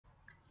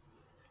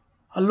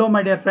Hello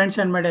my dear friends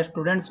and my dear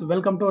students,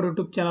 welcome to our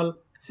YouTube channel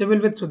Civil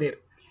with Sudheer.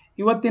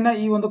 ಇವತ್ತಿನ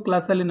ಈ ಒಂದು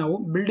class ಅಲ್ಲಿ ನಾವು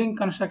building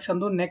construction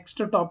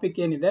next topic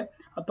ಏನಿದೆ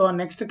ಅಥವಾ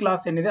ನೆಕ್ಸ್ಟ್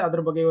ಕ್ಲಾಸ್ ಏನಿದೆ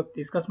ಅದರ ಬಗ್ಗೆ ಇವತ್ತು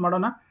ಡಿಸ್ಕಸ್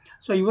ಮಾಡೋಣ.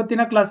 ಸೊ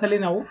ಇವತ್ತಿನ ಕ್ಲಾಸ್ ಅಲ್ಲಿ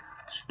ನಾವು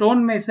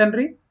ಸ್ಟೋನ್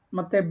ಮೇಸನ್ರಿ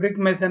ಮತ್ತೆ ಬ್ರಿಕ್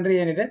ಮೇಸನ್ರಿ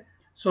ಏನಿದೆ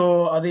ಸೊ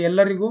ಅದು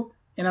ಎಲ್ಲರಿಗೂ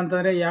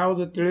ಏನಂತಂದ್ರೆ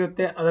ಯಾವುದು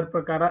ತಿಳಿಯುತ್ತೆ ಅದರ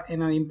ಪ್ರಕಾರ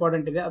ಏನೋ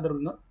ಇಂಪಾರ್ಟೆಂಟ್ ಇದೆ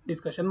ಅದರನ್ನು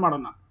ಡಿಸ್ಕಷನ್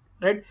ಮಾಡೋಣ.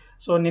 ರೈಟ್.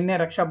 ಸೊ ನಿನ್ನೆ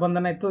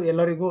ರಕ್ಷಾಬಂಧನ ಇತ್ತು,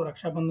 ಎಲ್ಲರಿಗೂ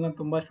ರಕ್ಷಾಬಂಧನ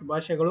ತುಂಬಾ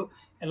ಶುಭಾಶಯಗಳು.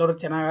 ಎಲ್ಲರೂ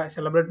ಚೆನ್ನಾಗಿ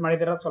ಸೆಲೆಬ್ರೇಟ್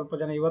ಮಾಡಿದಾರೆ, ಸ್ವಲ್ಪ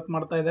ಜನ ಇವತ್ತು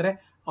ಮಾಡ್ತಾ ಇದ್ದಾರೆ.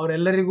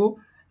 ಅವರೆಲ್ಲರಿಗೂ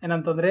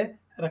ಏನಂತಂದ್ರೆ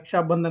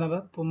ರಕ್ಷಾಬಂಧನದ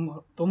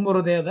ತುಂಬ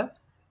ಹೃದಯದ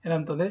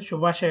ಏನಂತಂದ್ರೆ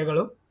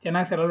ಶುಭಾಶಯಗಳು.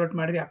 ಚೆನ್ನಾಗಿ ಸೆಲೆಬ್ರೇಟ್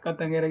ಮಾಡಿರಿ, ಅಕ್ಕ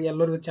ತಂಗಿಯರಿಗೆ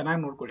ಎಲ್ಲರಿಗೂ ಚೆನ್ನಾಗಿ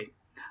ನೋಡ್ಕೊಡಿ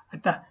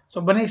ಆಯ್ತಾ. ಸೊ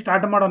ಬನ್ನಿ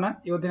ಸ್ಟಾರ್ಟ್ ಮಾಡೋಣ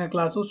ಇವತ್ತಿನ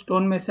ಕ್ಲಾಸು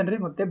ಸ್ಟೋನ್ ಮೇಸನ್ರಿ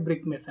ಮತ್ತೆ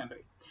ಬ್ರಿಕ್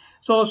ಮೇಸನ್ರಿ.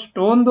 ಸೊ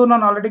ಸ್ಟೋನ್ದು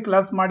ನಾನು ಆಲ್ರೆಡಿ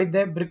ಕ್ಲಾಸ್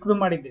ಮಾಡಿದ್ದೆ, ಬ್ರಿಕ್ದು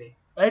ಮಾಡಿದ್ದೀನಿ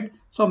ರೈಟ್.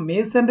 ಸೊ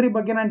ಮೇಸನ್ರಿ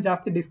ಬಗ್ಗೆ ನಾನು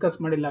ಜಾಸ್ತಿ ಡಿಸ್ಕಸ್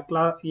ಮಾಡಿಲ್ಲ,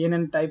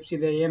 ಏನೇನು ಟೈಪ್ಸ್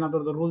ಇದೆ,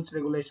 ಏನಾದ್ರದ್ದು ರೂಲ್ಸ್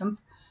ರೆಗ್ಯುಲೇಷನ್ಸ್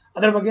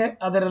ಅದರ ಬಗ್ಗೆ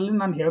ಅದರಲ್ಲಿ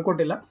ನಾನು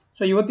ಹೇಳ್ಕೊಟ್ಟಿಲ್ಲ.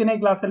 ಸೊ ಇವತ್ತಿನ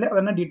ಕ್ಲಾಸಲ್ಲಿ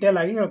ಅದನ್ನು ಡೀಟೇಲ್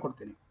ಆಗಿ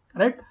ಹೇಳ್ಕೊಡ್ತೀನಿ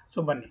ರೈಟ್. ಸೊ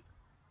ಬನ್ನಿ.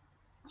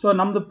 ಸೊ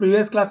ನಮ್ದು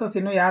ಪ್ರೀವಿಯಸ್ ಕ್ಲಾಸಸ್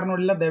ಇನ್ನೂ ಯಾರು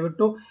ನೋಡಿಲ್ಲ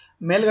ದಯವಿಟ್ಟು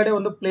ಮೇಲ್ಗಡೆ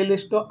ಒಂದು ಪ್ಲೇ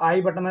ಲಿಸ್ಟ್ ಐ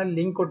ಬಟನ್ ಅಲ್ಲಿ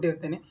ಲಿಂಕ್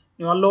ಕೊಟ್ಟಿರ್ತೀನಿ,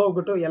 ನೀವು ಅಲ್ಲೂ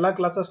ಹೋಗ್ಬಿಟ್ಟು ಎಲ್ಲ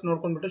ಕ್ಲಾಸಸ್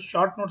ನೋಡ್ಕೊಂಡ್ಬಿಟ್ಟು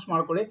ಶಾರ್ಟ್ ನೋಟ್ಸ್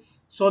ಮಾಡ್ಕೊಳ್ಳಿ.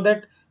 ಸೊ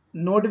ದಟ್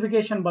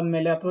ನೋಟಿಫಿಕೇಶನ್ ಬಂದ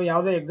ಮೇಲೆ ಅಥವಾ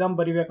ಯಾವುದೇ ಎಕ್ಸಾಮ್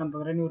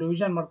ಬರಿಬೇಕಂತಂದ್ರೆ ನೀವು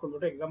ರಿವಿಷನ್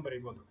ಮಾಡ್ಕೊಂಡ್ಬಿಟ್ಟು ಎಕ್ಸಾಮ್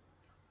ಬರೀಬೋದು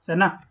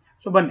ಸರಿನಾ.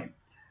 ಸೊ ಬನ್ನಿ.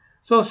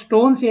 ಸೊ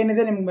ಸ್ಟೋನ್ಸ್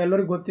ಏನಿದೆ ನಿಮ್ಗೆ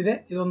ಎಲ್ಲರಿಗೂ ಗೊತ್ತಿದೆ,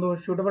 ಇದೊಂದು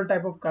suitable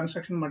type of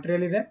construction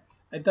material ಇದೆ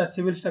ಆಯ್ತಾ.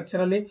 ಸಿವಿಲ್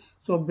ಸ್ಟ್ರಕ್ಚರ್ ಅಲ್ಲಿ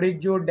so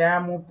bridge,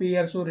 dam,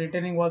 ಪಿಯರ್ಸು,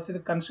 retaining walls ಇದು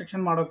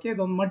ಕನ್ಸ್ಟ್ರಕ್ಷನ್ ಮಾಡೋಕೆ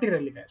ಇದೊಂದು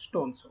ಮಟೀರಿಯಲ್ ಇದೆ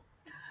stones.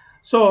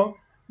 So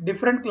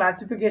different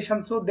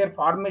ಕ್ಲಾಸಿಫಿಕೇಶನ್ಸು there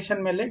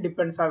formation ಮೇಲೆ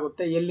ಡಿಪೆಂಡ್ಸ್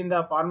ಆಗುತ್ತೆ, ಎಲ್ಲಿಂದ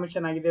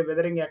ಫಾರ್ಮೇಷನ್ ಆಗಿದೆ,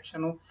 ವೆದರಿಂಗ್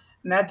ಆಕ್ಷನು,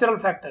 ನ್ಯಾಚುರಲ್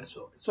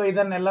ಫ್ಯಾಕ್ಟರ್ಸು. ಸೊ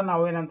ಇದನ್ನೆಲ್ಲ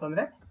ನಾವು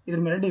ಏನಂತಂದ್ರೆ ಇದ್ರ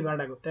ಮೇಲೆ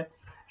ಡಿವೈಡ್ ಆಗುತ್ತೆ.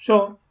 ಸೊ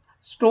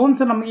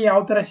ಸ್ಟೋನ್ಸ್ ನಮಗೆ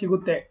ಯಾವ ತರ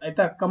ಸಿಗುತ್ತೆ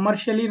ಆಯ್ತಾ,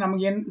 ಕಮರ್ಷಿಯಲಿ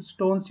ನಮಗೇನು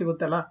ಸ್ಟೋನ್ಸ್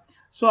ಸಿಗುತ್ತಲ್ಲ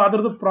ಸೊ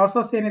ಅದ್ರದ್ದು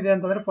ಪ್ರಾಸೆಸ್ ಏನಿದೆ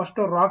ಅಂತಂದ್ರೆ ಫಸ್ಟ್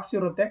ರಾಕ್ಸ್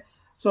ಇರುತ್ತೆ.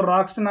 ಸೊ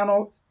ರಾಕ್ಸ್ ನಾನು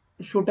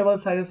ಶೂಟಬಲ್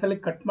ಸೈಜಸ್ ಅಲ್ಲಿ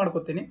ಕಟ್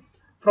ಮಾಡ್ಕೋತೀನಿ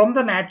ಫ್ರಮ್ ದ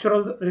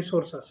ನ್ಯಾಚುರಲ್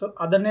ರಿಸೋರ್ಸಸ್,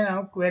 ಅದನ್ನೇ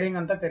ನಾನು ಕ್ವೇರಿಂಗ್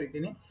ಅಂತ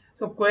ಕರಿತೀನಿ.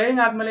 ಸೊ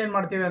ಕ್ವೇರಿಂಗ್ ಆದ್ಮೇಲೆ ಏನ್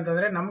ಮಾಡ್ತೀವಿ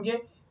ಅಂತಂದ್ರೆ ನಮಗೆ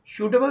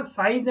ಶೂಟಬಲ್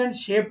ಸೈಜ್ ಅಂಡ್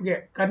ಶೇಪ್ಗೆ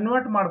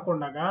ಕನ್ವರ್ಟ್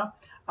ಮಾಡ್ಕೊಂಡಾಗ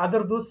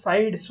ಅದರದ್ದು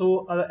ಸೈಡ್ಸು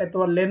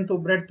ಅಥವಾ ಲೆಂತ್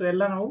ಬ್ರೆಡ್ತ್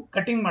ಎಲ್ಲ ನಾವು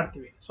ಕಟಿಂಗ್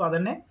ಮಾಡ್ತೀವಿ. ಸೊ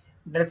ಅದನ್ನೇ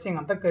ಡ್ರೆಸ್ಸಿಂಗ್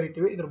ಅಂತ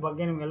ಕರಿತೀವಿ. ಇದ್ರ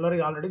ಬಗ್ಗೆ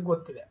ನಿಮ್ಗೆಲ್ಲರಿಗೂ ಆಲ್ರೆಡಿ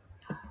ಗೊತ್ತಿದೆ.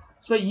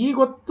 ಸೊ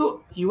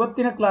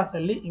ಇವತ್ತಿನ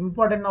ಕ್ಲಾಸಲ್ಲಿ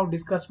ಇಂಪಾರ್ಟೆಂಟ್ ನಾವು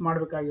ಡಿಸ್ಕಸ್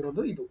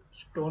ಮಾಡಬೇಕಾಗಿರೋದು ಇದು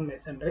ಸ್ಟೋನ್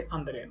ಮೇಸನ್ರಿ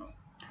ಅಂದ್ರೆ ಏನು.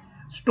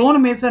 ಸ್ಟೋನ್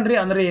ಮೇಸನ್ರಿ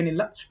ಅಂದ್ರೆ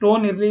ಏನಿಲ್ಲ,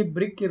 ಸ್ಟೋನ್ ಇರಲಿ,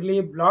 ಬ್ರಿಕ್ ಇರಲಿ,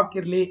 ಬ್ಲಾಕ್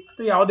ಇರಲಿ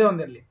ಅಥವಾ ಯಾವುದೇ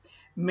ಒಂದಿರಲಿ,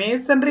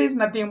 ಮೇಸನ್ರಿ ಇಸ್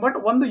ನಥಿಂಗ್ ಬಟ್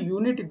ಒಂದು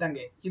ಯೂನಿಟ್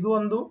ಇದ್ದಂಗೆ. ಇದು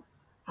ಒಂದು,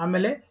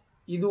 ಆಮೇಲೆ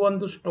ಇದು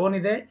ಒಂದು ಸ್ಟೋನ್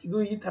ಇದೆ, ಇದು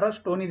ಈ ತರ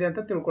ಸ್ಟೋನ್ ಇದೆ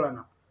ಅಂತ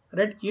ತಿಳ್ಕೊಳ್ಳೋಣ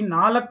ರೈಟ್. ಈ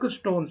 4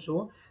 ಸ್ಟೋನ್ಸು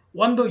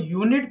ಒಂದು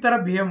ಯೂನಿಟ್ ತರ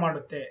ಬಿಹೇವ್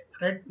ಮಾಡುತ್ತೆ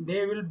right. They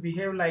will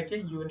behave like A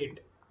unit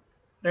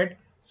right.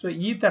 So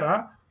ಈ ತರ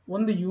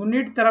ಒಂದು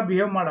ಯೂನಿಟ್ ತರ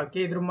ಬಿಹೇವ್ ಮಾಡೋಕೆ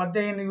ಇದ್ರ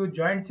ಮಧ್ಯೆ ಏನು ಇವು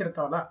ಜಾಯಿಂಟ್ಸ್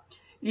ಇರ್ತಾವಲ್ಲ,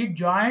 ಈ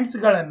ಜಾಯಿಂಟ್ಸ್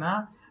ಗಳನ್ನ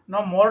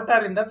ನಾವು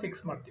ಮೋರ್ಟಾರ್ ಇಂದ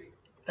ಫಿಕ್ಸ್ ಮಾಡ್ತೀವಿ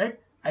right.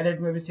 Either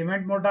it may be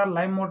cement motor,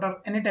 lime motor,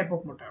 any type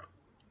of motor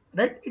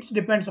right. It's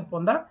depends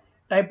upon the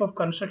type of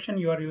construction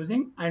you are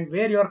using and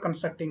where you are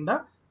constructing the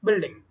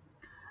building.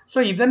 So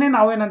ಇದನ್ನೇ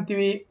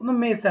ನಾವೇನಂತೀವಿ, ಒಂದು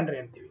masonry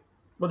ಅಂತೀವಿ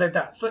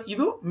ಗೊತ್ತಾಯ್ತಾ. So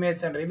ಇದು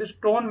masonry, ಇದು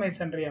stone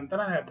masonry ಅಂತ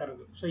ನಾನು ಹೇಳ್ತಾ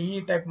ಇರೋದು. ಸೊ ಈ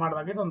ಟೈಪ್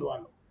ಮಾಡಿದಾಗ ಇದೊಂದು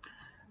ವಾಲ್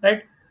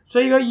ರೈಟ್. ಸೊ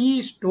ಈಗ ಈ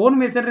ಸ್ಟೋನ್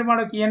ಮೇಸನ್ರಿ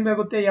ಮಾಡೋಕೆ ಏನ್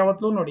ಬೇಕಾಗುತ್ತೆ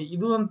ಯಾವತ್ತೂ ನೋಡಿ,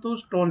 ಇದು ಅಂತೂ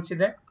ಸ್ಟೋನ್ಸ್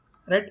ಇದೆ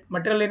ರೈಟ್.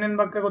 ಮಟೀರಿಯಲ್ ಏನೇನು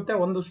ಬೇಕಾಗುತ್ತೆ,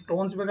 ಒಂದು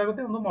ಸ್ಟೋನ್ಸ್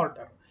ಬೇಕಾಗುತ್ತೆ, ಒಂದು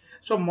ಮಾರ್ಟರ್.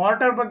 ಸೊ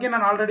ಮಾರ್ಟರ್ ಬಗ್ಗೆ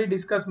ನಾನು ಆಲ್ರೆಡಿ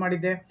ಡಿಸ್ಕಸ್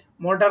ಮಾಡಿದ್ದೆ.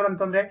 ಮಾರ್ಟರ್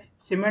ಅಂತಂದ್ರೆ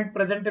ಸಿಮೆಂಟ್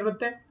ಪ್ರೆಸೆಂಟ್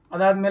ಇರುತ್ತೆ,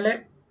 ಅದಾದ್ಮೇಲೆ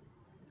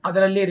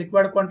ಅದರಲ್ಲಿ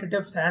ರಿಕ್ವೈರ್ಡ್ ಕ್ವಾಂಟಿಟಿ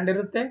ಆಫ್ ಸ್ಯಾಂಡ್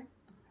ಇರುತ್ತೆ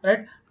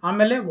ರೈಟ್.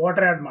 ಆಮೇಲೆ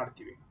ವಾಟರ್ ಆ್ಯಡ್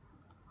ಮಾಡ್ತೀವಿ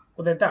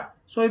ಗೊತ್ತಾಯ್ತಾ.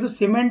 ಸೊ ಇದು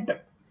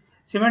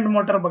ಸಿಮೆಂಟ್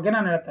ಮೋಟರ್ ಬಗ್ಗೆ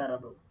ನಾನು ಹೇಳ್ತಾ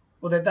ಇರೋದು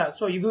ಗೊತ್ತಾಯ್ತಾ.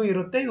 ಸೊ ಇದು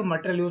ಇರುತ್ತೆ, ಇದು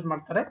ಮಟೀರಿಯಲ್ ಯೂಸ್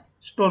ಮಾಡ್ತಾರೆ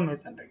ಸ್ಟೋನ್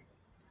ಮೇಸನ್ರಿ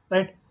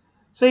ರೈಟ್.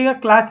 ಸೊ ಈಗ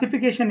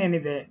ಕ್ಲಾಸಿಫಿಕೇಶನ್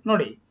ಏನಿದೆ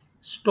ನೋಡಿ,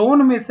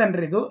 ಸ್ಟೋನ್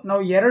ಮೇಸನ್ರಿದು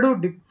ನಾವು 2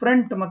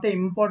 ಡಿಫ್ರೆಂಟ್ ಮತ್ತೆ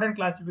ಇಂಪಾರ್ಟೆಂಟ್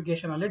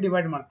ಕ್ಲಾಸಿಫಿಕೇಶನ್ ಅಲ್ಲಿ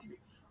ಡಿವೈಡ್ ಮಾಡ್ತೀವಿ.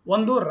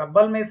 ಒಂದು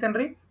ರಬ್ಬಲ್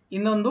ಮೇಸನ್ರಿ,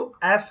 ಇನ್ನೊಂದು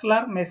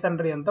ಆಸ್ಲಾರ್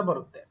ಮೇಸನ್ರಿ ಅಂತ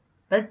ಬರುತ್ತೆ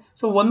ರೈಟ್.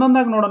 ಸೊ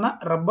ಒಂದೊಂದಾಗಿ ನೋಡೋಣ.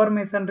 ರಬ್ಬರ್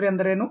ಮೇಸನ್ರಿ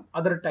ಅಂದ್ರೇನು,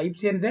 ಅದರ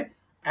ಟೈಪ್ಸ್ ಏನಿದೆ,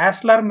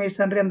 ಆಸ್ಲಾರ್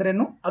ಮೇಸನ್ರಿ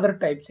ಅಂದ್ರೇನು, ಅದರ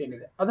ಟೈಪ್ಸ್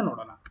ಏನಿದೆ ಅದು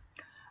ನೋಡೋಣ.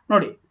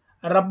 ನೋಡಿ,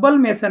 ರಬ್ಬಲ್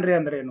ಮೇಸನ್ರಿ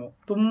ಅಂದ್ರೇನು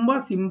ತುಂಬಾ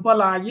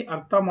ಸಿಂಪಲ್ ಆಗಿ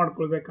ಅರ್ಥ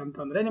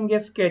ಮಾಡ್ಕೊಳ್ಬೇಕಂತಂದ್ರೆ ನಿಮಗೆ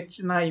ಸ್ಕೆಚ್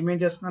ನ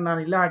ಇಮೇಜಸ್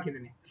ನಾನು ಇಲ್ಲೇ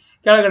ಹಾಕಿದ್ದೀನಿ,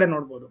 ಕೆಳಗಡೆ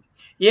ನೋಡ್ಬೋದು.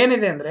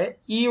 ಏನಿದೆ ಅಂದ್ರೆ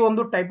ಈ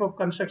ಒಂದು ಟೈಪ್ ಆಫ್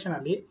ಕನ್ಸ್ಟ್ರಕ್ಷನ್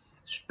ಅಲ್ಲಿ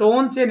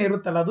ಸ್ಟೋನ್ಸ್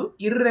ಏನಿರುತ್ತಲ್ಲ ಅದು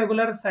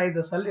ಇರ್ರೆಗ್ಯುಲರ್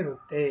ಸೈಜಸ್ ಅಲ್ಲಿ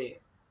ಇರುತ್ತೆ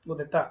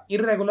ಗೊತ್ತಾಯ್ತಾ.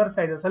 ಇರ್ರೆಗ್ಯುಲರ್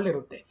ಸೈಜಸ್ ಅಲ್ಲಿ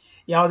ಇರುತ್ತೆ,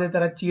 ಯಾವುದೇ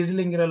ತರ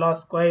ಚೀಸ್ಲಿಂಗ್ ಇರಲ್ಲ,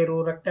 ಸ್ಕ್ವೈರು,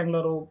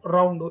 ರೆಕ್ಟಾಂಗ್ಲರು,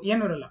 ರೌಂಡು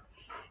ಏನು ಇರಲ್ಲ.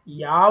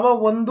 ಯಾವ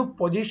ಒಂದು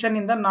ಪೊಸಿಷನ್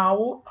ಇಂದ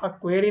ನಾವು ಆ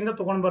ಕ್ವೇರಿಯಿಂದ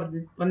ತಗೊಂಡ್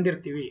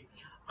ಬಂದಿರ್ತೀವಿ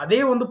ಅದೇ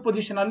ಒಂದು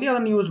ಪೊಸಿಷನ್ ಅಲ್ಲಿ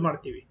ಅದನ್ನು ಯೂಸ್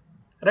ಮಾಡ್ತೀವಿ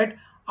ರೈಟ್.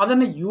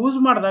 ಅದನ್ನು ಯೂಸ್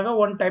ಮಾಡಿದಾಗ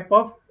ಒಂದು ಟೈಪ್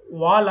ಆಫ್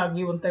ವಾಲ್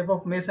ಆಗಿ ಒಂದು ಟೈಪ್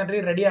ಆಫ್ ಮೇಸನ್ರಿ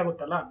ರೆಡಿ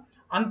ಆಗುತ್ತಲ್ಲ,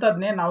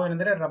 ಅಂತದ್ನೇ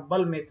ನಾವೇನಂದ್ರೆ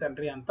ರಬ್ಬಲ್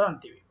ಮೇಸನ್ರಿ ಅಂತ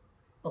ಅಂತೀವಿ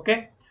okay.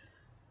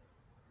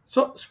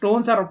 So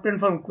stones R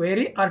obtained from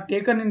quarry are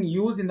taken in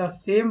use in the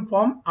same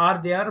form are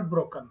they are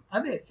broken,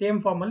 ಅದೇ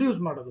ಸೇಮ್ ಫಾರ್ಮ್ ಅಲ್ಲಿ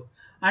ಯೂಸ್ ಮಾಡೋದು.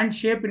 And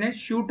shape in a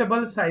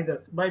suitable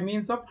sizes by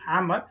means of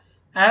hammer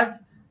as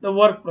the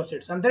work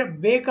proceeds. ಅಂದ್ರೆ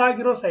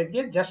ಬೇಕಾಗಿರೋ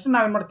ಸೈಜ್ಗೆ just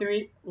ನಾವೇನ್ ಮಾಡ್ತೀವಿ,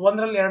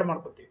 1ರಲ್ಲಿ 2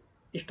 ಮಾಡ್ಕೋತೀವಿ.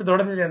 ಇಷ್ಟು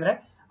ದೊಡ್ಡದಿದೆ ಅಂದ್ರೆ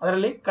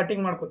ಅದರಲ್ಲಿ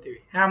ಕಟಿಂಗ್ ಮಾಡ್ಕೋತೀವಿ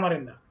ಹ್ಯಾಮರ್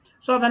ಇಂದ.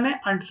 ಸೊ ಅದನ್ನೇ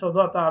ಅಂಟಿಸೋದು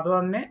ಅಥವಾ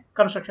ಅದನ್ನೇ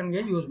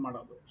ಕನ್ಸ್ಟ್ರಕ್ಷನ್ಗೆ ಯೂಸ್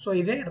ಮಾಡೋದು. ಸೊ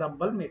ಇದೇ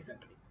ರಬ್ಬಲ್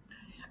ಮೇಸನ್ರಿ.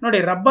 ನೋಡಿ,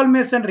 ರಬ್ಬಲ್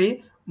ಮೇಸನ್ರಿ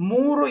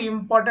 3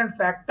 ಇಂಪಾರ್ಟೆಂಟ್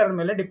ಫ್ಯಾಕ್ಟರ್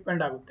ಮೇಲೆ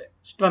ಡಿಪೆಂಡ್ ಆಗುತ್ತೆ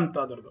ಸ್ಟ್ರೆಂತ್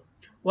ಅದರದ್ದು.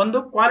 ಒಂದು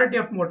ಕ್ವಾಲಿಟಿ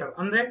ಆಫ್ ಮೋಟರ್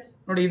ಅಂದ್ರೆ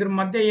ನೋಡಿ ಇದ್ರ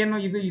ಮಧ್ಯೆ ಏನು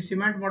ಇದು ಈ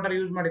ಸಿಮೆಂಟ್ ಮೋಟರ್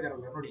ಯೂಸ್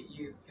ಮಾಡಿದಾರಲ್ಲ ನೋಡಿ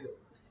ಇದು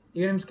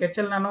ಈಗ ನಿಮ್ಮ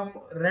ಸ್ಕೆಚಲ್ಲಿ ನಾನು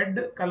ರೆಡ್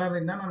ಕಲರ್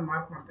ಇಂದ ನಾನು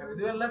ಮಾರ್ಕ್ ಮಾಡ್ತಾ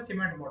ಇರೋದು ಇವೆಲ್ಲ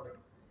ಸಿಮೆಂಟ್ ಮೋಟರ್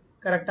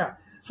ಕರೆಕ್ಟಾ.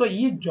 ಸೊ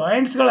ಈ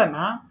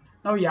ಜಾಯಿಂಟ್ಸ್ಗಳನ್ನು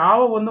ನಾವು ಯಾವ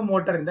ಒಂದು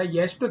ಮೋಟರಿಂದ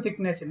ಎಷ್ಟು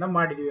ಥಿಕ್ನೆಸ್ ಇಂದ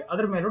ಮಾಡಿದೀವಿ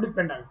ಅದ್ರ ಮೇಲೂ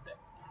ಡಿಪೆಂಡ್ ಆಗುತ್ತೆ.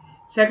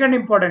 Second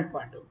important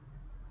point,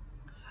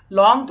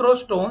 long throw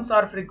stones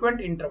R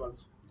frequent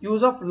intervals.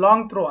 Use of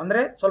long throw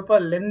ಅಂದ್ರೆ ಸ್ವಲ್ಪ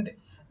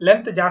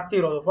ಲೆಂತ್ ಜಾಸ್ತಿ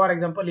ಇರೋದು. For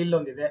example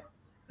ಇಲ್ಲೊಂದಿದೆ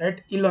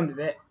right,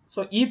 ಇಲ್ಲೊಂದಿದೆ.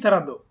 ಸೊ ಈ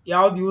ಥರದ್ದು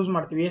ಯಾವ್ದು ಯೂಸ್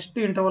ಮಾಡ್ತೀವಿ, ಎಷ್ಟು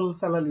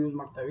ಇಂಟರ್ವಲ್ಸ್ ಅಲ್ಲಿ ಯೂಸ್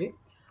ಮಾಡ್ತೀವಿ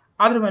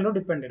ಅದ್ರ ಮೇಲೂ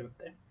ಡಿಪೆಂಡ್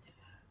ಇರುತ್ತೆ.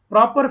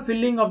 Proper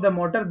filling of the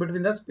motor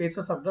between the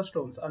spaces of the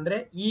stones ಅಂದ್ರೆ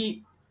ಈ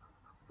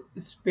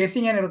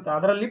ಸ್ಪೇಸಿಂಗ್ ಏನಿರುತ್ತೆ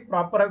ಅದರಲ್ಲಿ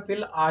ಪ್ರಾಪರ್ ಆಗಿ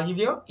ಫಿಲ್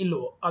ಆಗಿದೆಯೋ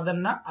ಇಲ್ವೋ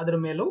ಅದನ್ನ ಅದ್ರ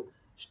ಮೇಲೂ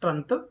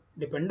ಸ್ಟ್ರೆಂತ್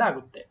ಡಿಪೆಂಡ್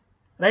ಆಗುತ್ತೆ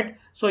ರೈಟ್.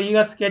 ಸೊ ಈಗ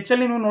ಸ್ಕೆಚ್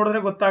ಅಲ್ಲಿ ನೀವು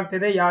ನೋಡಿದ್ರೆ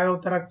ಗೊತ್ತಾಗ್ತಿದೆ ಯಾವ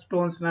ತರ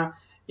ಸ್ಟೋನ್ಸ್ ನ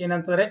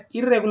ಏನಂತಾರೆ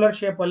ಇರ್ರೆಗ್ಯುಲರ್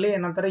ಶೇಪ್ ಅಲ್ಲಿ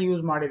ಏನಂತಾರೆ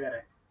ಯೂಸ್ ಮಾಡಿದ್ದಾರೆ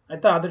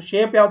ಆಯ್ತಾ. ಅದ್ರ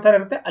ಶೇಪ್ ಯಾವ ತರ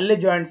ಇರುತ್ತೆ ಅಲ್ಲಿ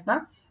ಜಾಯಿಂಟ್ಸ್ ನ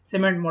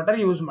ಸಿಮೆಂಟ್ ಮೋಟರ್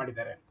ಯೂಸ್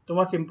ಮಾಡಿದ್ದಾರೆ.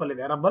 ತುಂಬಾ ಸಿಂಪಲ್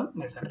ಇದೆ ರಬ್ಬಲ್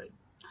ಮೇಸನ್ರಿ.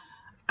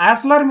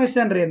 ಆಸ್ಲಾರ್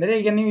ಮೇಸನ್ರಿ ಅಂದ್ರೆ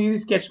ಈಗ ನೀವು ಈ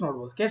ಸ್ಕೆಚ್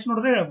ನೋಡ್ಬೋದು, ಸ್ಕೆಚ್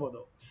ನೋಡಿದ್ರೆ ಹೇಳ್ಬೋದು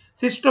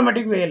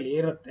ಸಿಸ್ಟಮೆಟಿಕ್ ವೇ ಅಲ್ಲಿ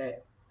ಇರುತ್ತೆ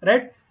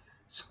ರೈಟ್.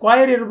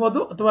 ಸ್ಕ್ವೈರ್ ಇರ್ಬೋದು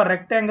ಅಥವಾ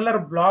rectangular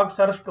blocks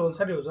R stones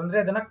R use ಅಂದ್ರೆ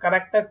ಅದನ್ನ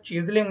ಕರೆಕ್ಟ್ ಆಗಿ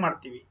ಚೀಸಲಿಂಗ್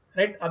ಮಾಡ್ತೀವಿ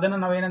ರೈಟ್. ಅದನ್ನ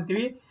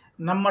ನಾವೇನಂತೀವಿ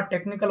ನಮ್ಮ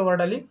ಟೆಕ್ನಿಕಲ್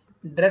ವರ್ಡ್ ಅಲ್ಲಿ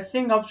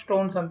ಡ್ರೆಸ್ಸಿಂಗ್ ಆಫ್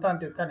ಸ್ಟೋನ್ಸ್ ಅಂತ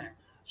ಅಂತಿರ್ತಾನೆ.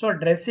 ಸೊ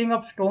ಡ್ರೆಸ್ಸಿಂಗ್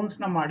ಆಫ್ ಸ್ಟೋನ್ಸ್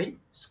ನ ಮಾಡಿ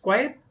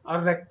ಸ್ಕ್ವೈರ್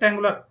ಆರ್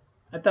ರೆಕ್ಟ್ಯಾಂಗುಲರ್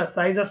ಅಥವಾ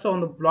ಸೈಜಸ್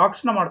ಒಂದು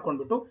ಬ್ಲಾಕ್ಸ್ ನ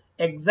ಮಾಡ್ಕೊಂಡ್ಬಿಟ್ಟು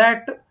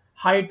ಎಕ್ಸಾಕ್ಟ್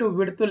ಹೈಟು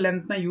ವಿಡ್ತ್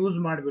ಲೆಂತ್ ನ ಯೂಸ್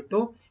ಮಾಡಿಬಿಟ್ಟು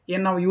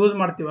ಏನ್ ನಾವು ಯೂಸ್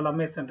ಮಾಡ್ತೀವಲ್ಲ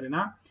ಮೇಸನ್ರಿನ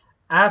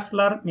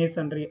ಆಸ್ಲಾರ್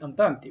ಮೇಸನ್ರಿ ಅಂತ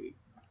ಅಂತೀವಿ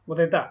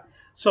ಗೊತ್ತಾಯ್ತಾ.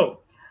 ಸೊ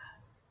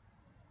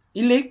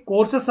ಇಲ್ಲಿ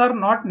courses R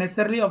not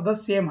necessary of the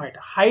same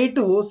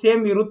height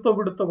same ಇರುತ್ತೋ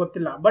ಬಿಡುತ್ತೋ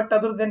ಗೊತ್ತಿಲ್ಲ, ಬಟ್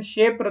ಅದ್ರದ್ದೇನು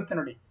ಶೇಪ್ ಇರುತ್ತೆ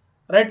ನೋಡಿ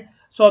ರೈಟ್.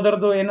 ಸೊ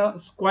ಅದರದ್ದು ಏನೋ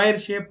ಸ್ಕ್ವೈರ್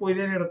ಶೇಪ್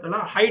ಇದೇನಿರುತ್ತಲ್ಲ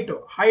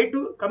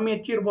ಹೈಟು ಕಮ್ಮಿ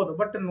ಹೆಚ್ಚು ಇರ್ಬೋದು,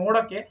 ಬಟ್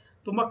ನೋಡೋಕ್ಕೆ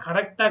ತುಂಬಾ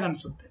ಕರೆಕ್ಟ್ ಆಗಿ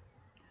ಅನಿಸುತ್ತೆ.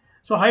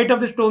 So height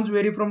of the stones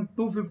very from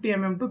 250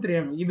 mm to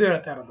 300 mm ಇದು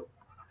ಹೇಳ್ತಾ ಇರೋದು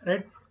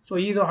ರೈಟ್. ಸೊ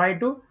ಇದು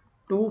ಹೈಟು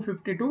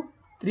 250 to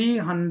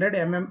 300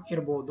 mm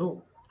ಇರ್ಬೋದು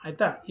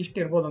ಆಯ್ತಾ, ಇಷ್ಟು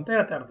ಇರ್ಬೋದು ಅಂತ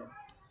ಹೇಳ್ತಾ ಇರೋದು.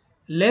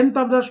 Length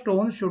of the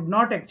stone should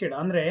not exceed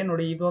ಅಂದ್ರೆ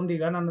ನೋಡಿ ಇದೊಂದು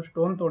ಈಗ ನಾನು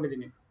ಸ್ಟೋನ್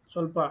ತೊಗೊಂಡಿದ್ದೀನಿ,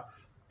 ಸ್ವಲ್ಪ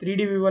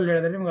 3D ವ್ಯೂ ಅಲ್ಲಿ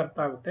ಹೇಳಿದ್ರೆ ನಿಮ್ಗೆ ಅರ್ಥ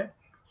ಆಗುತ್ತೆ.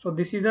 So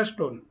this is a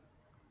stone.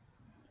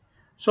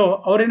 So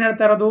ಅವ್ರೇನು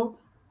ಹೇಳ್ತಾ ಇರೋದು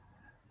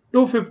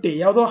 250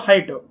 ಯಾವುದೋ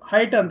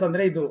ಹೈಟ್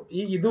ಅಂತಂದ್ರೆ ಇದು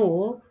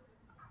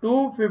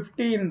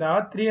 250 ಇಂದ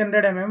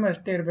 300 mm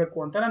ಅಷ್ಟೇ ಇರಬೇಕು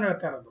ಅಂತ ನಾನು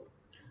ಹೇಳ್ತಾ ಇರೋದು.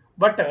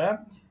 But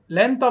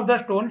length of the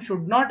stone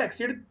should not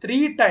exceed 3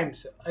 times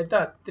ಆಯ್ತಾ,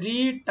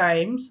 3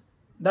 times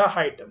the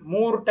height,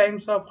 3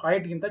 times of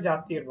height ಗಿಂತ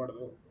ಜಾಸ್ತಿ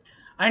ಇರಬಾರ್ದು.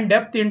 And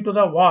depth in to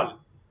the wall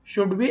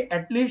should be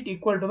at least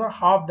equal to the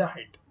half the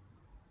height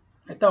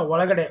ಆಯ್ತಾ.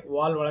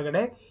 Wall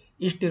ಒಳಗಡೆ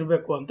ಇಷ್ಟು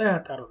ಇರಬೇಕು ಅಂತ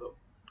ಹೇಳ್ತಾ ಇರೋದು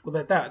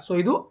ಗೊತ್ತಾಯ್ತಾ. ಸೊ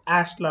ಇದು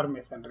ಆಸ್ಲಾರ್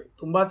ಮೇಸನ್ರಿ,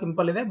 ತುಂಬಾ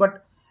ಸಿಂಪಲ್ ಇದೆ ಬಟ್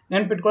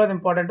ನೆನ್ಪಿಟ್ಕೊಳ್ಳೋದು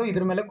ಇಂಪಾರ್ಟೆಂಟ್.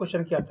 ಇದ್ರ ಮೇಲೆ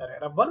ಕ್ವಶನ್ ಕೇಳ್ತಾರೆ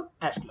ರಬ್ಬಲ್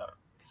ಆಸ್ಲಾರ್.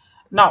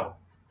 ನಾವು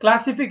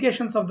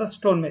classifications of the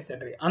stone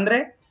masonry ಅಂದ್ರೆ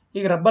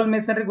ಈಗ ರಬ್ಬಲ್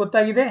ಮೇಸನ್ರಿ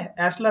ಗೊತ್ತಾಗಿದೆ,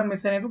 ಆಸ್ಲಾರ್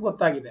ಮೇಸನ್ರಿ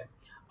ಗೊತ್ತಾಗಿದೆ.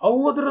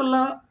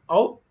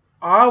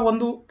 ಆ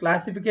ಒಂದು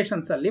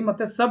ಕ್ಲಾಸಿಫಿಕೇಶನ್ಸ್ ಅಲ್ಲಿ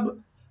ಮತ್ತೆ ಸಬ್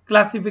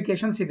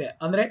ಕ್ಲಾಸಿಫಿಕೇಶನ್ಸ್ ಇದೆ.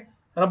 ಅಂದ್ರೆ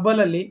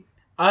ರಬ್ಬಲ್ ಅಲ್ಲಿ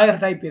 6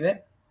 ಟೈಪ್ ಇದೆ,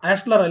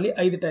 ಆಸ್ಲಾರ್ ಅಲ್ಲಿ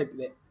 5 ಟೈಪ್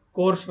ಇದೆ.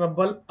 Course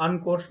ರಬ್ಬಲ್,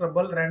 ಅನ್ಕೋರ್ಸ್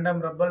ರಬ್ಬಲ್, random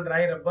ರಬ್ಬಲ್,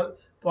 dry ರಬ್ಬಲ್,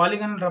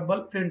 polygon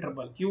ರಬ್ಬಲ್, flint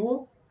ರಬ್ಬಲ್, ಇವು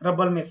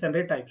ರಬ್ಬಲ್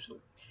ಮೇಸನ್ರಿ ಟೈಪ್ಸ್.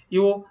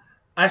 ಇವು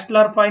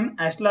ಆಸ್ಲಾರ್ fine,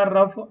 ಆಸ್ಲಾರ್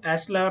rough,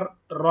 ಆಸ್ಲಾರ್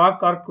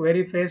rock R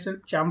query face,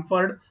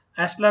 ಚಾಂಫರ್ಡ್,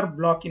 ಆಸ್ಲಾರ್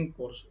block in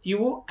course,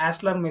 ಇವು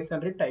ಆಸ್ಲಾರ್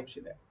ಮೇಸನ್ರಿ ಟೈಪ್ಸ್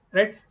ಇದೆ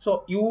ರೈಟ್. ಸೊ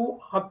ಇವು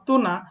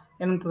 10ನ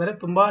ಏನಂತಂದ್ರೆ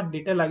ತುಂಬಾ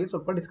ಡೀಟೇಲ್ ಆಗಿ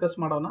ಸ್ವಲ್ಪ ಡಿಸ್ಕಸ್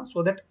ಮಾಡೋಣ. ಸೊ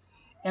ದಟ್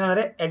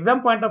ಏನಂದ್ರೆ ಎಕ್ಸಾಮ್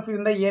ಪಾಯಿಂಟ್ ಆಫ್ ವ್ಯೂ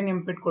ಇಂದ ಏನು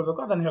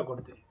ನೆನ್ಪಿಟ್ಕೊಳ್ಬೇಕು ಅದನ್ನು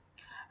ಹೇಳ್ಕೊಡ್ತೀನಿ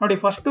ನೋಡಿ.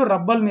 ಫಸ್ಟ್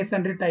ರಬ್ಬಲ್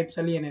ಮೇಸನ್ರಿ ಟೈಪ್ಸ್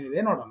ಅಲ್ಲಿ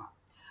ಏನೇನಿದೆ ನೋಡೋಣ.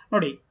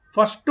 ನೋಡಿ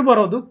ಫಸ್ಟ್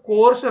ಬರೋದು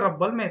ಕೋರ್ಸ್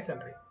ರಬ್ಬಲ್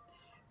ಮೇಸನ್ರಿ.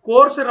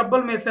 ಕೋರ್ಸ್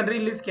ರಬ್ಬಲ್ ಮೇಸನ್ರಿ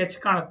ಇಲ್ಲಿ ಸ್ಕೆಚ್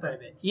ಕಾಣಿಸ್ತಾ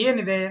ಇದೆ.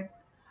 ಏನಿದೆ,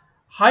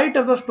 height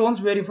of the stones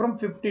very from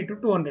 50 to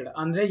 200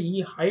 ಅಂದ್ರೆ ಈ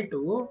ಹೈಟು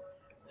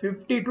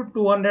 50 to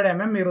 200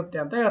 mm ಇರುತ್ತೆ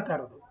ಅಂತ ಹೇಳ್ತಾ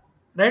ಇರೋದು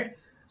ರೈಟ್.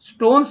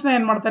 ಸ್ಟೋನ್ಸ್ ನ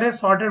ಏನ್ ಮಾಡ್ತಾರೆ,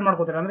 ಸಾರ್ಟೆಡ್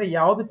ಮಾಡ್ಕೋತಾರೆ. ಅಂದ್ರೆ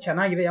ಯಾವ್ದು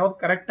ಚೆನ್ನಾಗಿದೆ, ಯಾವ್ದು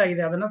ಕರೆಕ್ಟ್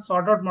ಆಗಿದೆ ಅದನ್ನ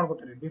ಸಾರ್ಟ್ ಔಟ್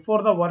ಮಾಡ್ಕೋತಾರೆ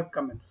ಬಿಫೋರ್ ದ ವರ್ಕ್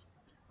ಕಮೆನ್ಸ್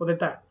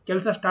ಗೊತ್ತಾಯ್ತಾ.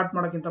 ಕೆಲಸ ಸ್ಟಾರ್ಟ್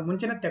ಮಾಡೋಕ್ಕಿಂತ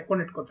ಮುಂಚೆನೆ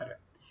ತೆಕ್ಕೊಂಡು ಇಟ್ಕೋತಾರೆ.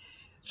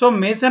 ಸೊ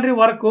ಮೇಸನ್ರಿ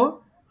ವರ್ಕ್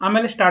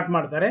ಆಮೇಲೆ ಸ್ಟಾರ್ಟ್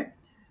ಮಾಡ್ತಾರೆ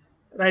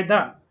ರೈಟಾ.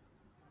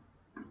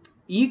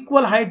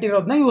 ಈಕ್ವಲ್ ಹೈಟ್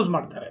ಇರೋದನ್ನ ಯೂಸ್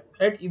ಮಾಡ್ತಾರೆ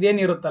right.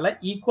 ಇದೇನಿರುತ್ತಲ್ಲ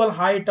equal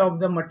height of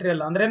the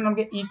material ಅಂದ್ರೆ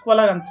ನಮಗೆ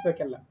ಈಕ್ವಲ್ ಆಗಿ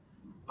ಅನ್ಸ್ಬೇಕಲ್ಲ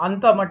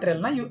ಅಂತ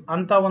ಮಟೀರಿಯಲ್ ನ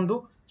ಅಂತ ಒಂದು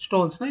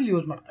ಸ್ಟೋನ್ಸ್ ನ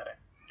ಯೂಸ್ ಮಾಡ್ತಾರೆ.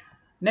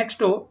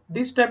 Next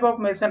this type of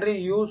masonry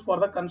use for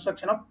the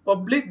construction of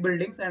public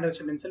buildings and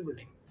residential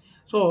building.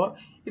 So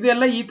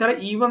ಇದೆಲ್ಲ ಈ ತರ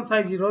ಈವನ್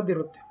ಸೈಜ್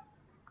ಇರೋದಿರುತ್ತೆ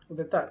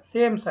ಗೊತ್ತಾಯ್ತಾ,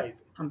 ಸೇಮ್ ಸೈಜ್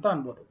ಅಂತ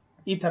ಅನ್ಬೋದು.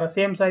 ಈ ತರ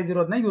ಸೇಮ್ ಸೈಜ್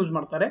ಇರೋದನ್ನ ಯೂಸ್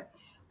ಮಾಡ್ತಾರೆ.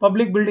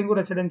 ಪಬ್ಲಿಕ್ ಬಿಲ್ಡಿಂಗು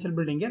ರೆಸಿಡೆನ್ಷಿಯಲ್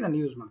ಬಿಲ್ಡಿಂಗ್ ನಾನು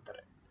ಯೂಸ್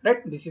ಮಾಡ್ತಾರೆ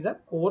right. This is a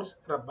course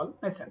ರಬ್ಬಲ್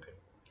masonry.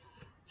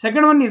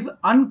 Second one is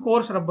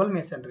ಅನ್ಕೋರ್ಸ್ ರಬ್ಬಲ್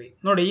masonry.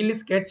 ನೋಡಿ ಇಲ್ಲಿ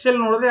ಸ್ಕೆಚ್ ಅಲ್ಲಿ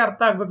ನೋಡಿದ್ರೆ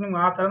ಅರ್ಥ ಆಗ್ಬೇಕು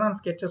ನಿಮ್ಗೆ, ಆ ತರ ನಾನು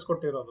ಸ್ಕೆಚಸ್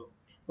ಕೊಟ್ಟಿರೋದು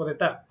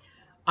ಗೊತ್ತಾಯ್ತಾ.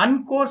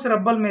 ಅನ್ಕೋರ್ಸ್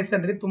ರಬ್ಬಲ್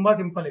ಮೇಸನ್ರಿ ತುಂಬಾ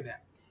ಸಿಂಪಲ್ ಇದೆ.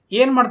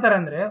 ಏನ್ ಮಾಡ್ತಾರೆ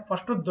ಅಂದ್ರೆ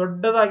ಫಸ್ಟ್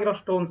ದೊಡ್ಡದಾಗಿರೋ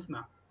ಸ್ಟೋನ್ಸ್ ನ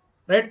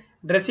ರೈಟ್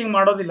ಡ್ರೆಸ್ಸಿಂಗ್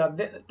ಮಾಡೋದಿಲ್ಲ.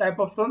 Type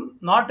of stone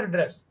not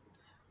dress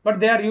but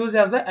they are use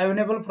as the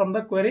available from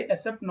the query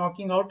accept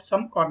knocking out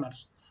some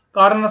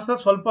corners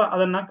ಸ್ವಲ್ಪ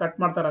ಅದನ್ನ ಕಟ್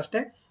ಮಾಡ್ತಾರೆ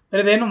ಅಷ್ಟೇ,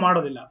 ಬೇರೆದೇನು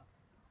ಮಾಡೋದಿಲ್ಲ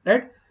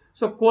right.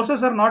 So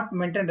courses R not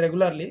maintain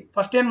regularly.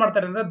 First ಏನ್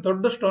ಮಾಡ್ತಾರೆ ಅಂದ್ರೆ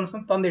ದೊಡ್ಡ ಸ್ಟೋನ್ಸ್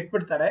ತಂದು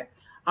ಇಟ್ಬಿಡ್ತಾರೆ,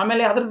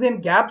 ಆಮೇಲೆ ಅದ್ರದ್ದು ಏನು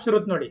ಗ್ಯಾಪ್ಸ್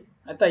ಇರುತ್ತೆ ನೋಡಿ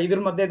ಆಯ್ತಾ, ಇದ್ರ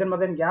ಮಧ್ಯೆ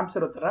ಏನು ಗ್ಯಾಪ್ಸ್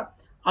ಇರುತ್ತಲ್ಲ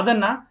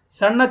ಅದನ್ನ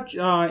ಸಣ್ಣ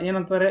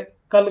ಏನಂತಾರೆ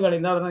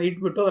ಕಲ್ಲುಗಳಿಂದ ಅದನ್ನ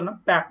ಇಟ್ಬಿಟ್ಟು ಅದನ್ನ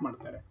ಪ್ಯಾಕ್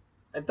ಮಾಡ್ತಾರೆ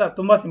ಆಯ್ತಾ.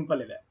 ತುಂಬಾ ಸಿಂಪಲ್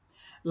ಇದೆ.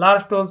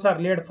 Large stones R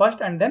laid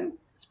first and then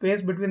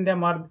space between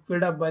them are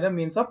filled up by the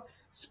means of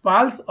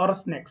ಸ್ಪಾಲ್ಸ್ R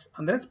ಸ್ನೆಕ್ಸ್.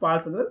 ಅಂದ್ರೆ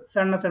ಸ್ಪಾಲ್ಸ್ ಅಂದ್ರೆ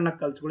ಸಣ್ಣ ಸಣ್ಣ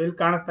ಕಲ್ಸ್ಗಳು ಇಲ್ಲಿ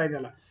ಕಾಣಿಸ್ತಾ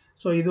ಇದೆಯಲ್ಲ.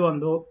 ಸೊ ಇದು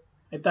ಒಂದು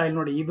ಆಯ್ತಾ, ಇಲ್ಲಿ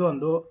ನೋಡಿ ಇದು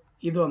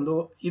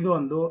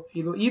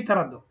ಈ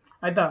ತರದ್ದು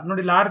ಆಯ್ತಾ.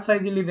 ನೋಡಿ ಲಾರ್ಜ್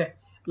ಸೈಜ್ ಇಲ್ಲಿ ಇದೆ,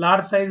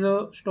 ಲಾರ್ಜ್ ಸೈಜ್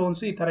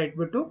ಸ್ಟೋನ್ಸ್ ಈ ತರ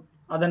ಇಟ್ಬಿಟ್ಟು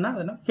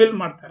ಅದನ್ನ ಫಿಲ್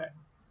ಮಾಡ್ತಾರೆ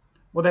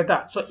ಗೊತ್ತಾಯ್ತಾ.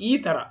 ಸೊ ಈ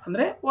ತರ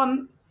ಅಂದ್ರೆ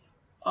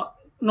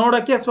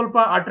ನೋಡಕ್ಕೆ ಸ್ವಲ್ಪ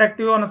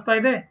ಅಟ್ರಾಕ್ಟಿವ್ ಅನಿಸ್ತಾ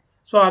ಇದೆ.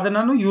 ಸೊ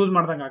ಅದನ್ನು ಯೂಸ್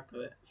ಮಾಡ್ದಂಗೆ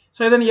ಆಗ್ತದೆ.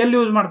 ಸೊ ಇದನ್ನು ಎಲ್ಲಿ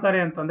ಯೂಸ್ ಮಾಡ್ತಾರೆ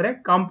ಅಂತಂದ್ರೆ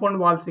ಕಾಂಪೌಂಡ್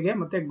ವಾಲ್ಸ್ಗೆ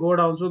ಮತ್ತೆ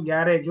ಗೋಡೌನ್ಸು,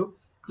 ಗ್ಯಾರೇಜು,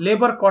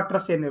 ಲೇಬರ್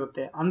ಕ್ವಾರ್ಟರ್ಸ್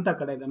ಏನಿರುತ್ತೆ ಅಂತ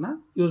ಕಡೆ ಇದನ್ನ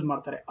ಯೂಸ್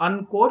ಮಾಡ್ತಾರೆ.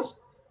 ಅನ್ಕೋರ್ಸ್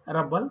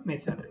ರಬ್ಬಲ್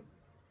ಮೇಸನ್ರಿ.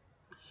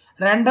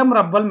 ರ್ಯಾಂಡಮ್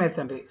ರಬ್ಬಲ್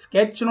ಮೇಸನ್ರಿ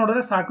ಸ್ಕೆಚ್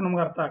ನೋಡಿದ್ರೆ ಸಾಕು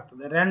ನಮ್ಗೆ ಅರ್ಥ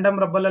ಆಗ್ತದೆ. ರ್ಯಾಂಡಮ್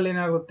ರಬ್ಬಲ್ ಅಲ್ಲಿ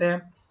ಏನಾಗುತ್ತೆ,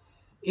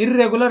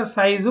 ಇರ್ರೆಗ್ಯುಲರ್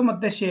ಸೈಜು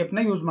ಮತ್ತೆ ಶೇಪ್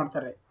ನ ಯೂಸ್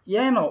ಮಾಡ್ತಾರೆ.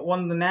 ಏನೋ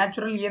ಒಂದು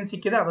ನ್ಯಾಚುರಲ್ ಏನ್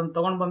ಸಿಕ್ಕಿದೆ ಅದನ್ನ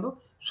ತಗೊಂಡ್ ಬಂದು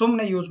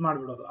ಸುಮ್ಮನೆ ಯೂಸ್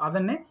ಮಾಡಿಬಿಡೋದು,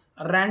 ಅದನ್ನೇ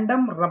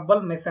ರ್ಯಾಂಡಮ್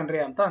ರಬ್ಬಲ್ ಮೇಸನ್ರಿ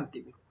ಅಂತ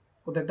ಅಂತೀವಿ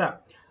ಗೊತ್ತಾಯ್ತಾ.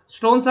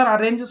 Stones are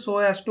arrange so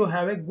as to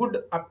have A good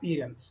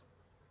appearance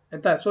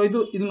ಆಯ್ತಾ. ಸೊ ಇದು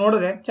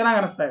ನೋಡಿದ್ರೆ ಚೆನ್ನಾಗಿ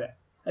ಅನಿಸ್ತಾ ಇದೆ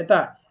ಆಯ್ತಾ.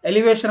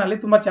 ಎಲಿವೇಶನ್ ಅಲ್ಲಿ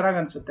ತುಂಬಾ ಚೆನ್ನಾಗಿ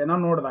ಅನಿಸುತ್ತೆ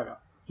ನಾವು ನೋಡಿದಾಗ.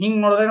 ಹಿಂಗ್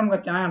ನೋಡಿದ್ರೆ ನಮ್ಗೆ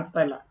ಚೆನ್ನಾಗಿ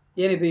ಅನಿಸ್ತಾ ಇಲ್ಲ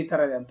ಏನಿದು ಈ ತರ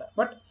ಇದೆ ಅಂತ,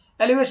 ಬಟ್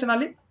ಎಲಿವೇಶನ್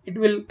ಅಲ್ಲಿ it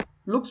will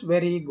looks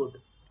very good.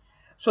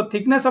 So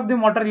thickness of the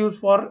motor use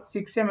for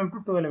 6 mm to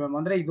 12 mm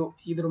ಅಂದ್ರೆ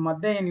ಇದ್ರ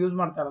ಮಧ್ಯೆ ಏನು ಯೂಸ್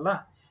ಮಾಡ್ತಾರಲ್ಲ,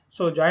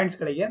 ಸೊ ಜಾಯಿಂಟ್ಸ್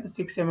ಗಳಿಗೆ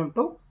 6 mm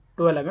to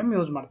 12 mm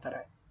ಯೂಸ್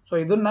ಮಾಡ್ತಾರೆ. ಸೊ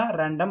ಇದನ್ನ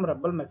ರ್ಯಾಂಡಮ್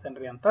ರಬ್ಬಲ್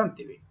ಮೆಸನ್ರಿ ಅಂತ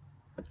ಅಂತೀವಿ.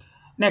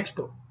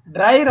 Next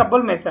dry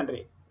ರಬ್ಬಲ್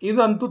ಮೆಸನ್ರಿ.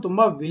 ಇದಂತೂ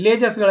ತುಂಬಾ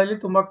ವಿಲೇಜಸ್ ಗಳಲ್ಲಿ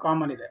ತುಂಬಾ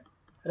ಕಾಮನ್ ಇದೆ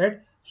ರೈಟ್.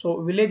 ಸೊ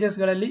ವಿಲೇಜಸ್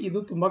ಗಳಲ್ಲಿ ಇದು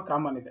ತುಂಬಾ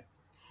ಕಾಮನ್ ಇದೆ.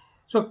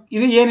 ಸೊ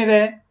ಇದು ಏನಿದೆ,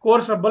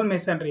 ಕೋರ್ಸ್ ರಬ್ಬಲ್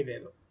ಮೇಸನ್ರಿ ಇದೆ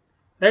ಇದು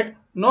ರೈಟ್.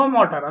 ನೋ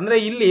ಮೋಟಾರ್ ಅಂದ್ರೆ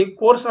ಇಲ್ಲಿ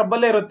ಕೋರ್ಸ್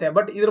ರಬ್ಬಲ್ಲೇ ಇರುತ್ತೆ,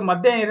 ಬಟ್ ಇದ್ರ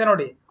ಮಧ್ಯೆ ಏನಿದೆ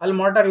ನೋಡಿ ಅಲ್ಲಿ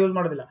ಮೋಟಾರ್ ಯೂಸ್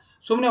ಮಾಡೋದಿಲ್ಲ.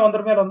 ಸುಮ್ಮನೆ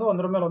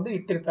ಒಂದ್ರ ಮೇಲೆ ಒಂದು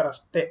ಇಟ್ಟಿರ್ತಾರೆ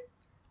ಅಷ್ಟೇ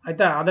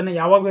ಆಯ್ತಾ. ಅದನ್ನ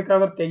ಯಾವಾಗ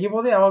ಬೇಕಾದ್ರೂ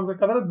ತೆಗಿಬಹುದು, ಯಾವಾಗ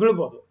ಬೇಕಾದ್ರೂ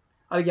ಬೀಳ್ಬೋದು,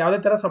 ಅದಕ್ಕೆ ಯಾವುದೇ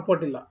ತರ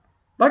ಸಪೋರ್ಟ್ ಇಲ್ಲ.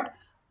 ಬಟ್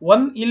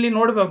ಇಲ್ಲಿ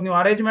ನೋಡ್ಬೇಕು ನೀವು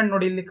ಅರೇಂಜ್ಮೆಂಟ್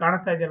ನೋಡಿ, ಇಲ್ಲಿ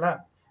ಕಾಣಿಸ್ತಾ ಇದೆಯಲ್ಲ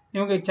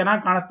ನಿಮಗೆ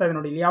ಚೆನ್ನಾಗಿ ಕಾಣಿಸ್ತಾ ಇದೆ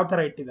ನೋಡಿ, ಇಲ್ಲಿ ಯಾವ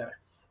ತರ ಇಟ್ಟಿದ್ದಾರೆ.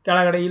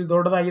 ಕೆಳಗಡೆ ಇಲ್ಲಿ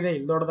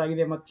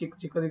ದೊಡ್ಡದಾಗಿದೆ ಮತ್ತೆ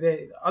ಚಿಕ್ಕದಿದೆ.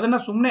 ಅದನ್ನ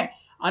ಸುಮ್ಮನೆ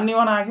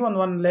ಅನ್ಯವನ ಆಗಿ ಒಂದು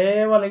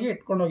ಲೆವೆಲ್ ಆಗಿ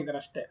ಇಟ್ಕೊಂಡು ಹೋಗಿದ್ದಾರೆ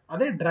ಅಷ್ಟೇ.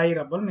 ಅದೇ ಡ್ರೈ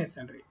ರಬ್ಬಲ್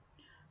ಮೇಸನ್ರಿ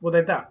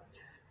ಗೊತ್ತಾಯ್ತಾ.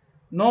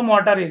 No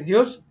motor is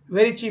use,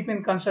 very cheap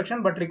in construction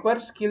but require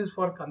skills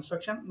for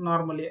construction.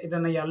 Normally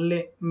ಇದನ್ನ ಎಲ್ಲಿ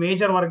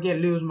ಮೇಜರ್ ವರ್ಗೆ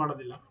ಎಲ್ಲಿ ಯೂಸ್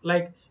ಮಾಡೋದಿಲ್ಲ.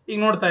 ಲೈಕ್ ಈಗ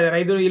ನೋಡ್ತಾ ಇದ್ದಾರೆ,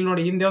 ಇಲ್ಲಿ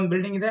ನೋಡಿ ಹಿಂದೆ ಒಂದು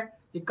ಬಿಲ್ಡಿಂಗ್ ಇದೆ,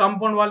 ಈ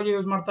ಕಾಂಪೌಂಡ್ ವಾಲ್ಗೆ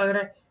ಯೂಸ್ ಮಾಡ್ತಾ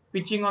ಇದ್ದಾರೆ,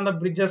 ಪಿಚಿಂಗ್ ಆನ್ ದ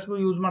ಬ್ರಿಡ್ಜಸ್ಗೂ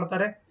ಯೂಸ್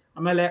ಮಾಡ್ತಾರೆ,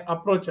 ಆಮೇಲೆ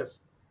ಅಪ್ರೋಚಸ್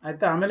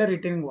ಆಯ್ತಾ, ಆಮೇಲೆ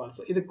ರಿಟೈನಿಂಗ್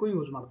ವಾಲ್ಸ್ ಇದಕ್ಕೂ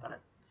ಯೂಸ್ ಮಾಡ್ತಾರೆ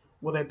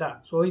ಗೊತ್ತಾಯ್ತಾ.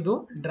 ಸೊ ಇದು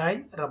ಡ್ರೈ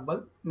ರಬ್ಬಲ್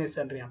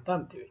ಮೇಸನ್ರಿ ಅಂತ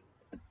ಅಂತೀವಿ.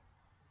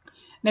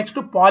 ನೆಕ್ಸ್ಟ್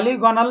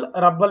ಪಾಲಿಗಾನಲ್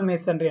ರಬ್ಬಲ್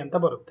ಮೇಸನ್ರಿ ಅಂತ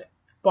ಬರುತ್ತೆ.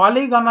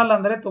 ಪಾಲಿಗಾನಲ್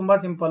ಅಂದ್ರೆ ತುಂಬಾ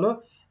simple,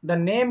 the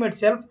name it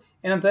self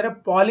ಏನಂತಾರೆ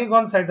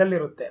ಪಾಲಿಗಾನ್ ಸೈಜ್ ಅಲ್ಲಿ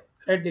ಇರುತ್ತೆ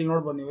ರೈಟ್. ಇಲ್ಲಿ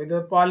ನೋಡ್ಬೋದು ನೀವು, ಇದು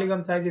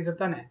ಪಾಲಿಗಾನ್ ಸೈಜ್ ಇದೆ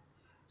ತಾನೆ.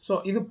 ಸೊ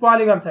ಇದು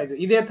ಪಾಲಿಗಾನ್ ಸೈಜ್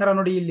ಇದೇ ತರ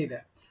ನೋಡಿ ಇಲ್ಲಿದೆ.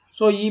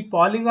 ಸೊ ಈ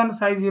ಪಾಲಿಗಾನ್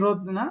ಸೈಜ್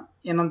ಇರೋದನ್ನ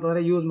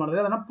ಏನಂತಂದ್ರೆ ಯೂಸ್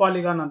ಮಾಡಿದ್ರೆ ಅದನ್ನ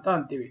ಪಾಲಿಗಾನ್ ಅಂತ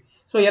ಅಂತೀವಿ.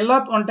 ಸೊ ಎಲ್ಲ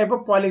ಒಂದು ಟೈಪ್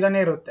ಆಫ್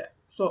ಪಾಲಿಗಾನೇ ಇರುತ್ತೆ.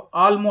 ಸೊ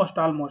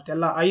ಆಲ್ಮೋಸ್ಟ್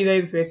ಎಲ್ಲ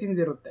 5 ಫೇಸಿಂಗ್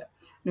ಇರುತ್ತೆ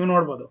ನೀವು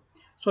ನೋಡ್ಬೋದು.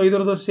 ಸೊ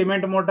ಇದ್ರದ್ದು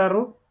ಸಿಮೆಂಟ್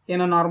ಮೋಟಾರು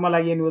ಏನೋ ನಾರ್ಮಲ್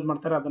ಆಗಿ ಏನು ಯೂಸ್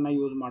ಮಾಡ್ತಾರೆ ಅದನ್ನ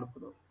ಯೂಸ್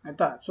ಮಾಡ್ಬೋದು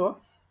ಆಯ್ತಾ. So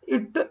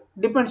it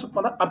depends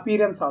upon the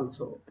appearance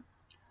also.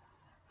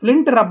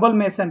 Flint ರಬ್ಬಲ್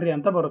masonry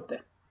ಅಂತ ಬರುತ್ತೆ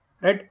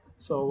ರೈಟ್.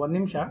 ಸೊ ಒಂದು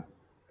ನಿಮಿಷ,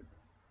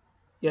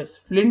 ಎಸ್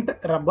ಫ್ಲಿಂಟ್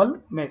ರಬ್ಬಲ್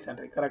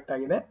ಮೇಸನ್ರಿ ಕರೆಕ್ಟ್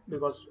ಆಗಿದೆ,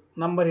 ಬಿಕಾಸ್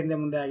ನಂಬರ್ ಹಿಂದೆ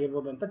ಮುಂದೆ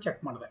ಆಗಿರ್ಬೋದು ಅಂತ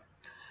ಚೆಕ್ ಮಾಡಿದೆ.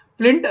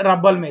 Flint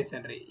ರಬ್ಬಲ್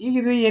masonry. ಈಗ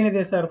ಇದು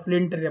ಏನಿದೆ ಸರ್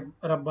ಫ್ಲಿಂಟ್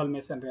ರಬ್ಬಲ್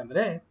ಮೇಸನ್ರಿ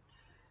ಅಂದ್ರೆ,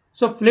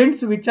 so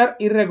ಫ್ಲಿಂಟ್ಸ್ which are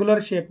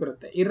irregular shape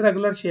ಇರುತ್ತೆ,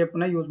 ಇರ್ರೆಗ್ಯುಲರ್ ಶೇಪ್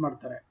ನ ಯೂಸ್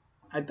ಮಾಡ್ತಾರೆ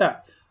ಆಯ್ತಾ.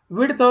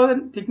 Width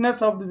thickness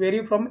of the vary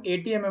from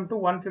 80 mm to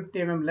 150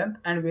 mm length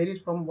and varies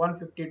from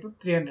 150 to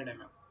 300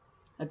 mm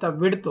ಆಯ್ತಾ.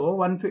 ವಿಡ್ತ್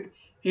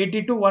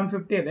 80 to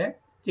 150 ಇದೆ,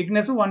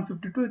 ಥಿಕ್ನೆಸ್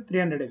 150 to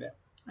 300 ಇದೆ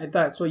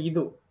ಆಯ್ತಾ. ಸೊ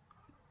ಇದು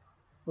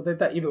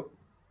ಗೊತ್ತಾಯ್ತಾ ಇದು.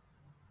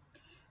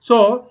 ಸೊ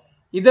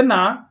ಇದನ್ನ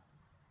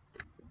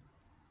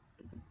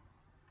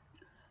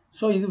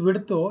ಇದು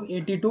ವಿಡ್ತ್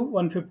 80 to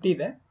 150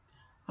 ಇದೆ,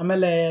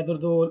 ಆಮೇಲೆ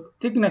ಅದ್ರದ್ದು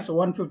ಥಿಕ್ನೆಸ್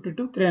 150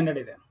 to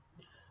 300 ಇದೆ.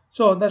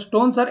 So the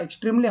stones are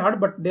extremely hard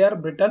but they are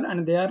brittle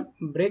and they or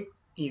break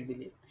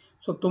easily.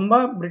 So ತುಂಬಾ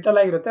ಬ್ರಿಟಲ್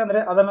ಆಗಿರುತ್ತೆ, ಅಂದ್ರೆ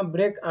ಅದನ್ನ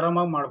ಬ್ರೇಕ್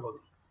ಆರಾಮಾಗಿ ಮಾಡ್ಬೋದು.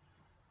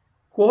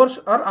 ಕೋರ್ಸ್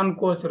ಆರ್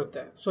ಅನ್ಕೋರ್ಸ್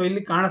ಇರುತ್ತೆ. ಸೊ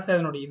ಇಲ್ಲಿ ಕಾಣಿಸ್ತಾ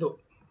ಇದೆ ನೋಡಿ ಇದು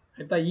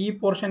ಆಯ್ತಾ, ಈ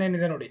ಪೋರ್ಷನ್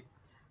ಏನಿದೆ ನೋಡಿ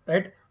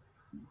ರೈಟ್,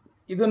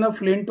 ಇದನ್ನ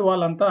ಫ್ಲಿಂಟ್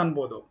ವಾಲ್ ಅಂತ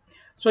ಅನ್ಬೋದು.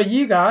 ಸೊ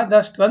ಈಗ the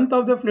strength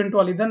of the flint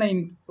wall ಇದನ್ನ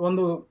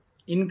ಒಂದು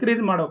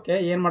ಇನ್ಕ್ರೀಸ್ ಮಾಡೋಕೆ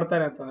ಏನ್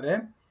ಮಾಡ್ತಾರೆ ಅಂತಂದ್ರೆ,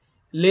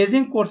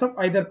 lasing course of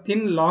either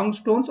thin long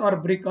stones R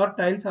BRIC R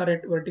tiles R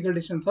at vertical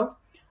distance of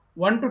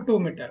 1 to 2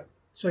 metre.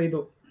 So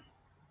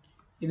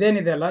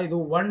ಇದೇನಿದೆ ಅಲ್ಲ ಇದು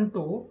 1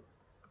 to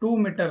 2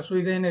 ಮೀಟರ್. ಸೊ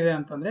ಇದೇನಿದೆ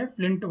ಅಂತಂದ್ರೆ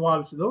ಫ್ಲಿಂಟ್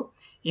ವಾಲ್ಸ್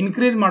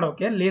ಇನ್ಕ್ರೀಸ್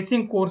ಮಾಡೋಕೆ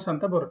ಲೇಸಿಂಗ್ ಕೋರ್ಸ್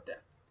ಅಂತ ಬರುತ್ತೆ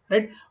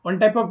ರೈಟ್. ಒನ್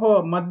ಟೈಪ್ ಆಫ್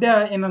ಮಧ್ಯ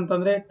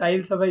ಏನಂತಂದ್ರೆ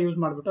tiles ಅದ use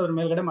ಮಾಡ್ಬಿಟ್ಟು ಅದ್ರ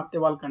ಮೇಲ್ಗಡೆ ಮತ್ತೆ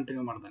ವಾಲ್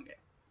ಕಂಟಿನ್ಯೂ ಮಾಡ್ದಂಗೆ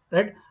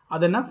ರೈಟ್,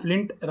 ಅದನ್ನ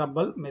ಫ್ಲಿಂಟ್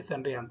ರಬ್ಬಲ್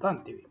ಮೇಸನ್ರಿ ಅಂತ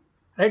ಅಂತೀವಿ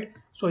ರೈಟ್.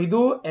 ಸೊ ಇದು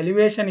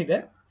ಎಲಿವೇಶನ್ ಇದೆ,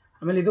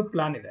 ಆಮೇಲೆ ಇದು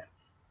ಪ್ಲಾನ್ ಇದೆ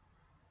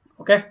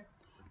okay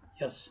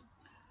yes.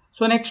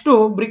 So next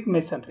BRIC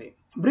masonry.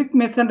 BRIC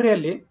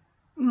ಮೇಸನ್ರಿಯಲ್ಲಿ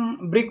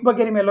BRIC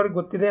ಬಗ್ಗೆ ನಿಮ್ಮೆಲ್ಲರಿಗೂ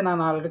ಗೊತ್ತಿದೆ,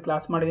 ನಾನು ಆಲ್ರೆಡಿ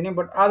ಕ್ಲಾಸ್ ಮಾಡಿದ್ದೀನಿ,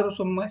 ಬಟ್ ಆದರೂ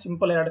ಸುಮ್ಮನೆ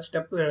ಸಿಂಪಲ್ 2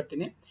 ಸ್ಟೆಪ್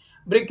ಹೇಳ್ತೀನಿ.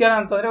 ಬ್ರಿಕ್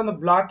ಏನಂತಂದ್ರೆ ಒಂದು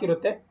ಬ್ಲಾಕ್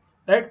ಇರುತ್ತೆ,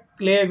 right.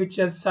 Clay which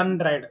is sun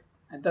dried,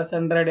 ಆಯ್ತಾ,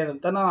 ಸನ್ ಡ್ರೈಡ್ ಇದೆ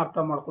ಅಂತ ನಾವು ಅರ್ಥ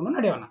ಮಾಡ್ಕೊಂಡು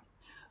ನಡೆಯೋಣ.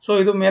 ಸೊ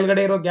ಇದು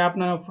ಮೇಲ್ಗಡೆ ಇರೋ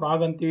ಗ್ಯಾಪ್ನ ನಾವು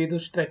ಫ್ರಾಗ್ ಅಂತೀವಿ, ಇದು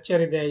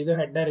ಸ್ಟ್ರೆಚರ್ ಇದೆ, ಇದು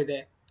ಹೆಡ್ಡರ್ ಇದೆ,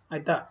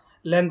 ಆಯ್ತಾ.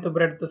 ಲೆಂತ್,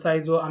 ಬ್ರೆಡ್ತ್,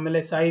 ಸೈಜು, ಆಮೇಲೆ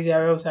ಸೈಜ್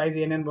ಯಾವ್ಯಾವ ಸೈಜ್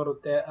ಏನೇನು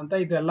ಬರುತ್ತೆ ಅಂತ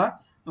ಇದೆಲ್ಲ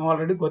ನಾವು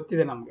ಆಲ್ರೆಡಿ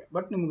ಗೊತ್ತಿದೆ ನಮಗೆ,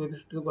 ಬಟ್ ನಿಮ್ಗೆ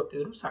ಇಷ್ಟು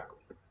ಗೊತ್ತಿದ್ರು ಸಾಕು.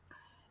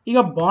 ಈಗ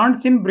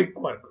ಬಾಂಡ್ಸ್ ಇನ್ ಬ್ರಿಕ್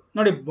ವರ್ಕ್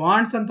ನೋಡಿ.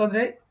 ಬಾಂಡ್ಸ್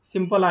ಅಂತಂದ್ರೆ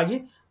ಸಿಂಪಲ್ ಆಗಿ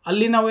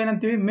ಅಲ್ಲಿ ನಾವು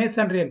ಏನಂತೀವಿ,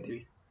 ಮೇಸನ್ರಿ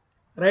ಅಂತೀವಿ,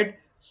 ರೈಟ್.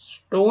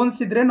 ಸ್ಟೋನ್ಸ್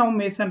ಇದ್ರೆ ನಾವು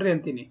ಮೇಸನ್ರಿ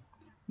ಅಂತೀನಿ.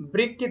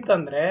 ಬ್ರಿಕ್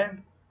ಇತ್ತಂದ್ರೆ,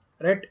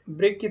 ರೈಟ್,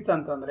 ಬ್ರಿಕ್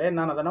ಇತ್ತಂತಂದ್ರೆ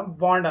ನಾನು ಅದನ್ನ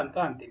ಬಾಂಡ್ ಅಂತ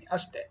ಅಂತೀನಿ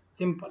ಅಷ್ಟೇ.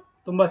 ಸಿಂಪಲ್,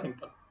 ತುಂಬಾ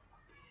simple.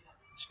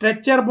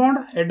 Stretcher bond,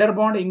 header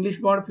bond,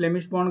 English bond,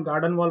 Flemish bond,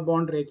 garden wall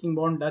bond, raking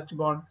bond, Dutch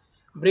bond,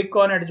 BRIC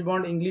on edge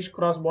bond, English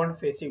cross bond,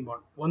 facing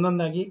bond.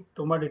 ಒಂದೊಂದಾಗಿ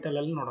ತುಂಬಾ ಡೀಟೇಲ್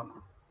ಅಲ್ಲಿ ನೋಡೋಣ.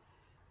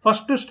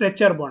 ಫಸ್ಟ್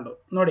ಸ್ಟ್ರೆಚರ್ ಬಾಂಡ್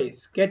ನೋಡಿ,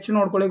 sketch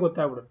ನೋಡ್ಕೊಳ್ಳಿ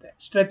ಗೊತ್ತಾಗ್ಬಿಡುತ್ತೆ.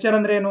 Stretcher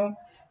ಅಂದ್ರೆ ಏನು?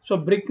 So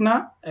BRIC ನ,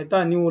 ಆಯ್ತಾ,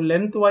 ನೀವು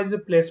ಲೆಂತ್ ವೈಸ್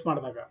ಪ್ಲೇಸ್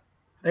ಮಾಡಿದಾಗ,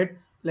 ರೈಟ್,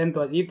 ಲೆಂತ್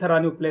ವೈಸ್ ಈ ತರ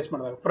ನೀವು ಪ್ಲೇಸ್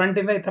ಮಾಡಿದಾಗ, ಫ್ರಂಟ್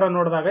ಇಂದ ಈ ತರ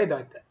ನೋಡಿದಾಗ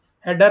ಇದಾಗುತ್ತೆ.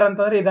 ಹೆಡ್ಡರ್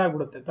ಅಂತಂದ್ರೆ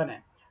ಇದಾಗ್ಬಿಡುತ್ತೆ ತಾನೆ.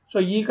 ಸೊ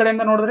ಈ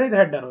ಕಡೆಯಿಂದ ನೋಡಿದ್ರೆ ಇದು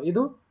ಹೆಡ್ಡರ್,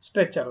 ಇದು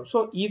ಸ್ಟ್ರೆಚರ್. ಸೊ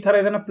ಈ ತರ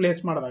ಇದನ್ನ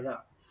ಪ್ಲೇಸ್ ಮಾಡಿದಾಗ,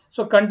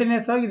 ಸೊ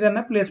ಕಂಟಿನ್ಯೂಸ್ ಆಗಿ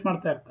ಇದನ್ನ ಪ್ಲೇಸ್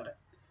ಮಾಡ್ತಾ ಇರ್ತಾರೆ.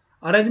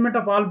 Arrangement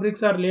of all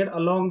BRICS R laid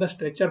along the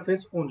stretcher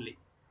face only,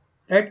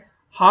 right.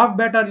 Half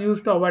bat R use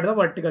to avoid the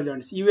vertical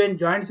joints. ಇವೇನ್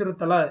joints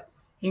ಇರುತ್ತಲ್ಲ,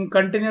 ಹಿಂಗ್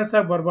ಕಂಟಿನ್ಯೂಸ್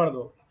ಆಗಿ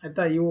ಬರಬಾರ್ದು,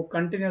 ಆಯ್ತಾ. ಇವು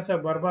ಕಂಟಿನ್ಯೂಸ್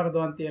ಆಗಿ ಬರಬಾರ್ದು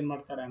ಅಂತ ಏನ್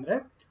ಮಾಡ್ತಾರೆ ಅಂದ್ರೆ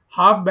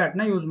ಹಾಫ್ ಬ್ಯಾಟ್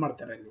ನ ಯೂಸ್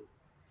ಮಾಡ್ತಾರೆ ಇಲ್ಲಿ.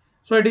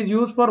 So it is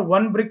use for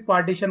one BRIC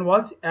partition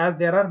walls as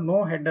there are no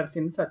headers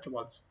in such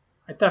walls,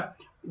 ಆಯ್ತಾ.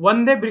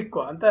 ಒಂದೇ ಬ್ರಿಕ್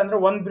ಅಂತ ಅಂದ್ರೆ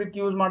ಒಂದ್ ಬ್ರಿಕ್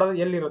ಯೂಸ್ ಮಾಡೋದು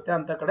ಎಲ್ಲಿರುತ್ತೆ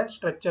ಅಂತ ಕಡೆ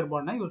ಸ್ಟ್ರೆಚರ್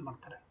ಬಾಂಡ್ ನ ಯೂಸ್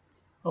ಮಾಡ್ತಾರೆ.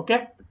 Okay.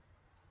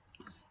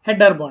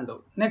 Header bond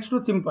next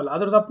simple,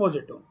 ಅದ್ರದ್ದು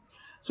ಅಪೋಸಿಟ್.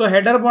 ಸೊ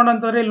ಹೆಡ್ಡರ್ ಬಾಂಡ್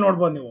ಅಂತಂದ್ರೆ ಇಲ್ಲಿ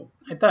ನೋಡ್ಬೋದು ನೀವು,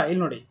 ಆಯ್ತಾ.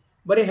 ಇಲ್ಲಿ ನೋಡಿ,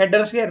 ಬರೀ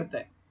ಹೆಡ್ಡರ್ಸ್ಗೆ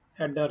ಇರುತ್ತೆ.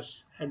 ಹೆಡ್ಡರ್ಸ್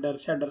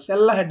ಹೆಡ್ಡರ್ಸ್ ಹೆಡ್ಡರ್ಸ್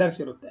ಎಲ್ಲ ಹೆಡ್ಡರ್ಸ್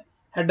ಇರುತ್ತೆ,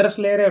 ಹೆಡ್ಡರ್ಸ್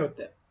ಲೇಯರ್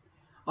ಇರುತ್ತೆ.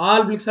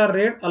 All BRICS R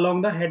raid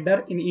along the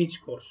header in each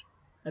course,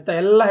 ಆಯ್ತಾ.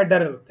 ಎಲ್ಲ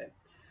ಹೆಡ್ಡರ್ ಇರುತ್ತೆ.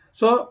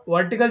 ಸೊ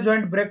ವರ್ಟಿಕಲ್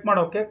ಜಾಯಿಂಟ್ ಬ್ರೇಕ್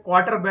ಮಾಡೋಕೆ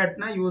ಕ್ವಾರ್ಟರ್ ಬ್ಯಾಟ್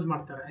ನ ಯೂಸ್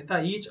ಮಾಡ್ತಾರೆ, ಆಯ್ತಾ,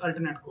 each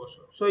alternate course.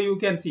 So you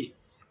can see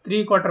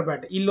 3 quarter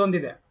bat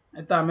ಇಲ್ಲೊಂದಿದೆ,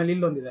 ಆಯ್ತಾ, ಆಮೇಲೆ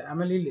ಇಲ್ಲೊಂದಿದೆ,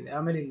 ಆಮೇಲೆ ಇಲ್ಲಿದೆ,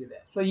 ಆಮೇಲೆ ಇಲ್ಲಿದೆ.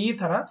 ಸೊ ಈ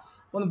ತರ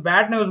ಒಂದು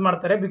ಬ್ಯಾಟ್ ನ ಯೂಸ್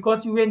ಮಾಡ್ತಾರೆ,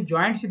 ಬಿಕಾಸ್ ಇವೇನ್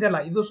ಜಾಯಿಂಟ್ಸ್ ಇದೆಲ್ಲ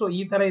ಇದು, ಸೊ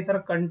ಈ ತರ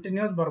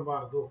ಕಂಟಿನ್ಯೂಸ್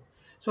ಬರಬಾರ್ದು.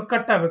 ಸೊ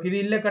ಕಟ್ ಆಗ್ಬೇಕು, ಇದು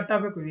ಇಲ್ಲೇ ಕಟ್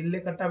ಆಗ್ಬೇಕು, ಇದು ಇಲ್ಲೇ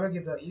ಕಟ್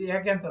ಆಗ್ಬೇಕು, ಇದು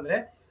ಯಾಕೆ ಅಂತಂದ್ರೆ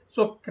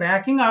ಸೊ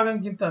ಕ್ರ್ಯಾಕಿಂಗ್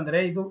ಆಗಂಗಿಂತ ಅಂದ್ರೆ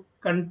ಇದು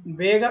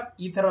ಬೇಗ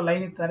ಈ ತರ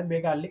ಲೈನ್ ಇತ್ತಂದ್ರೆ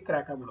ಬೇಗ ಅಲ್ಲಿ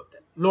ಕ್ರ್ಯಾಕ್ ಆಗ್ಬಿಡುತ್ತೆ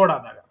ಲೋಡ್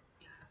ಆದಾಗ.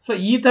 ಸೊ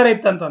ಈ ತರ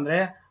ಇತ್ತಂತಂದ್ರೆ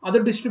ಅದು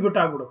ಡಿಸ್ಟ್ರಿಬ್ಯೂಟ್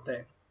ಆಗ್ಬಿಡುತ್ತೆ.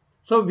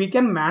 So we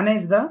can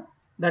manage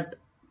that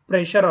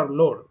pressure R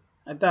load,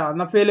 ಆಯ್ತಾ.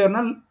 ಅದನ್ನ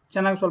ಫೇಲ್ಯೂರ್ನ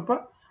ಚೆನ್ನಾಗಿ ಸ್ವಲ್ಪ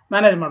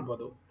ಮ್ಯಾನೇಜ್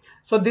ಮಾಡ್ಬೋದು.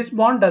 So this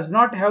bond does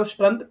not have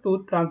strength to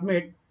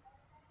transmit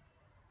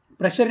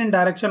pressure in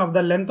direction of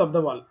the length of the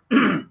wall.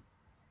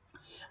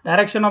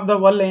 Direction of the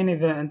wall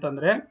ಏನಿದೆ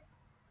ಅಂತಂದ್ರೆ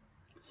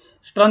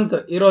strength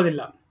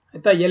ಇರೋದಿಲ್ಲ,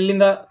 ಆಯ್ತಾ.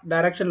 ಎಲ್ಲಿಂದ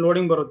ಡೈರೆಕ್ಷನ್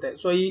ಲೋಡಿಂಗ್ ಬರುತ್ತೆ,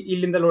 ಸೊ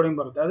ಇಲ್ಲಿಂದ ಲೋಡಿಂಗ್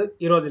ಬರುತ್ತೆ, ಅದು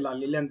ಇರೋದಿಲ್ಲ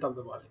ಅಲ್ಲಿ length of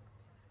the wall,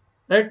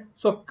 right.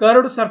 So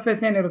curved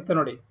surface ಏನಿರುತ್ತೆ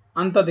ನೋಡಿ,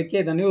 ಅಂತದಕ್ಕೆ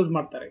ಇದನ್ನು ಯೂಸ್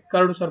ಮಾಡ್ತಾರೆ.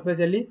 ಕರ್ವ್ಡ್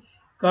ಸರ್ಫೇಸ್ ಅಲ್ಲಿ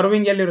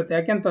ಕರ್ವಿಂಗ್ ಎಲ್ಲಿರುತ್ತೆ,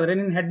 ಯಾಕೆಂತಂದ್ರೆ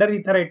ನಿನ್ನ ಹೆಡ್ಡರ್ ಈ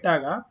ತರ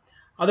ಇಟ್ಟಾಗ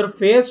ಅದ್ರ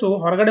ಫೇಸು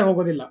ಹೊರಗಡೆ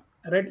ಹೋಗೋದಿಲ್ಲ,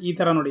 ರೈಟ್. ಈ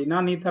ತರ ನೋಡಿ,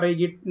 ನಾನು ಈ ತರ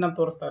ಈಗ ಇಟ್ಟು ನಾನು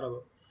ತೋರಿಸ್ತಾ ಇರೋದು,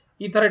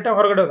 ಈ ತರ ಇಟ್ಟಾಗ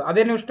ಹೊರಗಡೆ ಹೋಗೋದು.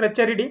 ಅದೇ ನೀವು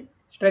ಸ್ಟ್ರೆಚರ್ ಇಡಿ,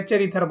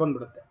 ಸ್ಟ್ರೆಚರ್ ಈ ತರ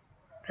ಬಂದ್ಬಿಡುತ್ತೆ,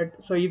 ರೈಟ್.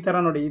 ಸೊ ಈ ತರ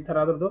ನೋಡಿ, ಈ ತರ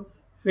ಅದ್ರದ್ದು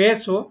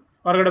ಫೇಸು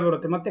ಹೊರಗಡೆ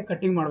ಬರುತ್ತೆ, ಮತ್ತೆ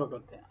ಕಟಿಂಗ್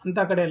ಮಾಡ್ಬೇಕಾಗುತ್ತೆ. ಅಂತ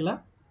ಕಡೆ ಎಲ್ಲ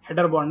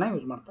ಹೆಡರ್ ಬಾಂಡ್ ನ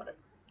ಯೂಸ್ ಮಾಡ್ತಾರೆ.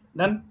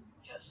 Done.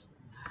 S.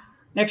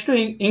 Next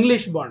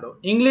English bond.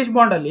 English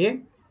bond ಅಲ್ಲಿ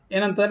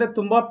ಏನಂತಂದ್ರೆ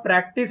ತುಂಬಾ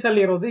ಪ್ರಾಕ್ಟೀಸ್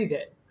ಅಲ್ಲಿ ಇರೋದು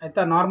ಇದೆ,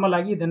 ಆಯ್ತಾ. ನಾರ್ಮಲ್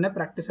ಆಗಿ ಇದನ್ನೇ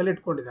ಪ್ರಾಕ್ಟೀಸ್ ಅಲ್ಲಿ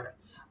ಇಟ್ಕೊಂಡಿದ್ದಾರೆ.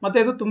 ಮತ್ತೆ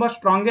ಇದು ತುಂಬಾ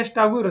ಸ್ಟ್ರಾಂಗೆಸ್ಟ್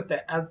ಆಗೂ ಇರುತ್ತೆ,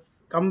 ಆಸ್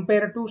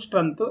ಕಂಪೇರ್ ಟು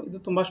ಸ್ಟ್ರೆಂತ್ ಇದು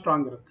ತುಂಬಾ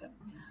ಸ್ಟ್ರಾಂಗ್ ಇರುತ್ತೆ.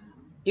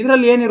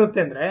 ಇದರಲ್ಲಿ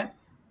ಏನಿರುತ್ತೆ ಅಂದ್ರೆ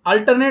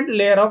alternate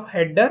layer of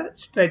header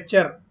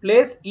stretcher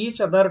place each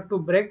other to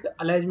break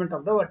alignment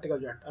of the vertical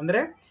joint.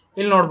 ಅಂದ್ರೆ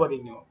ಇಲ್ಲಿ ನೋಡಬಹುದು,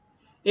 ಈಗ ನೀವು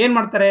ಏನ್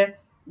ಮಾಡ್ತಾರೆ,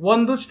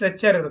 ಒಂದು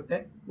ಸ್ಟ್ರೆಚರ್ ಇರುತ್ತೆ,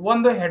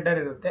 ಒಂದು ಹೆಡ್ಡರ್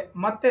ಇರುತ್ತೆ,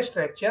 ಮತ್ತೆ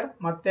ಸ್ಟ್ರೆಚರ್,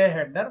 ಮತ್ತೆ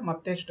ಹೆಡ್ಡರ್,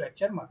 ಮತ್ತೆ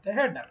ಸ್ಟ್ರೆಚರ್, ಮತ್ತೆ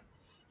ಹೆಡ್ಡರ್,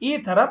 ಈ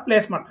ತರ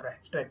ಪ್ಲೇಸ್ ಮಾಡ್ತಾರೆ.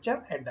 Stretcher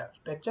header,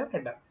 stretcher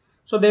header.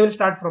 So they will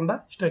start from the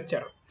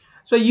stretcher.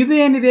 So ಇದು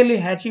ಏನಿದೆ ಇಲ್ಲಿ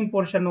ಹ್ಯಾಚಿಂಗ್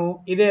ಪೋರ್ಷನ್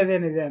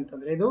ಇದೇನಿದೆ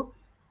ಅಂತಂದ್ರೆ ಇದು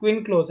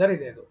ಕ್ವಿನ್ ಕ್ಲೋಸರ್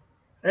ಇದೆ ಇದು,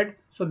 right.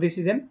 So this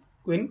is N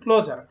queen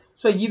closer.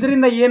 So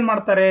ಇದರಿಂದ ಏನ್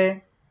ಮಾಡ್ತಾರೆ,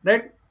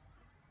 right.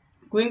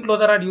 Queen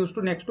closer R use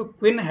to next to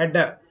queen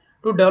header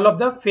to develop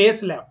the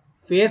face lap.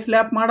 Face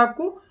ಲ್ಯಾಪ್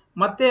ಮಾಡೋಕ್ಕೂ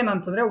ಮತ್ತೆ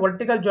ಏನಂತಂದ್ರೆ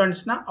ವರ್ಟಿಕಲ್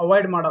ಜಾಯಿಂಟ್ಸ್ ನ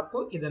ಅವಾಯ್ಡ್ ಮಾಡೋಕ್ಕೂ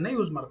ಇದನ್ನ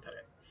ಯೂಸ್ ಮಾಡ್ತಾರೆ.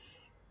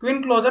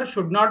 Queen closer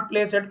should not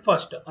place at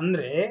first.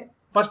 ಅಂದ್ರೆ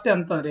ಫಸ್ಟ್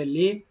ಅಂತಂದ್ರೆ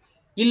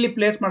ಇಲ್ಲಿ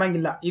ಪ್ಲೇಸ್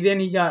ಮಾಡಂಗಿಲ್ಲ.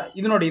 ಇದೇನೀಗ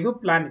ಇದು ನೋಡಿ, ಇದು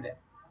ಪ್ಲಾನ್ ಇದೆ,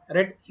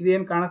 ರೈಟ್.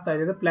 ಇದೇನು ಕಾಣಿಸ್ತಾ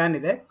ಇದೆ, ಇದು ಪ್ಲಾನ್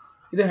ಇದೆ,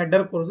 ಇದು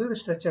ಹೆಡ್ಡರ್ ಕೋರ್ಸು, ಇದು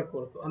ಸ್ಟ್ರೆಚರ್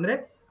ಕೋರ್ಸು. ಅಂದ್ರೆ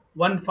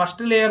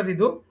ಫಸ್ಟ್ ಲೇಯರ್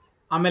ಇದು,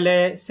 ಆಮೇಲೆ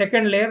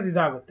ಸೆಕೆಂಡ್ ಲೇಯರ್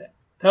ಇದಾಗುತ್ತೆ,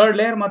 ಥರ್ಡ್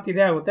ಲೇಯರ್ ಮತ್ತೆ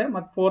ಇದೇ ಆಗುತ್ತೆ,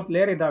 ಮತ್ತೆ ಫೋರ್ತ್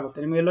ಲೇಯರ್ ಇದಾಗುತ್ತೆ.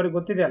 ನಿಮ್ಗೆ ಎಲ್ಲರಿಗೂ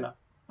ಗೊತ್ತಿದೆ ಅಲ್ಲ,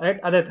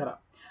 ರೈಟ್. ಅದೇ ತರ.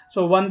 ಸೊ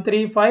 1,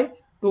 3, 5,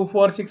 2,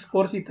 4, 6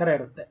 ಕೋರ್ಸ್ ಈ ತರ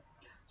ಇರುತ್ತೆ.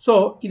 ಸೊ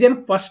ಇದೇನು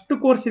ಫಸ್ಟ್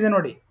ಕೋರ್ಸ್ ಇದೆ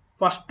ನೋಡಿ,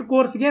 ಫಸ್ಟ್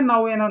ಕೋರ್ಸ್ಗೆ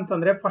ನಾವು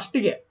ಏನಂತಂದ್ರೆ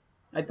ಫಸ್ಟಿಗೆ,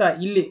 ಆಯ್ತಾ,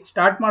 ಇಲ್ಲಿ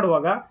ಸ್ಟಾರ್ಟ್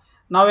ಮಾಡುವಾಗ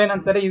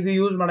ನಾವೇನಂತಾರೆ ಇದು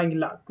ಯೂಸ್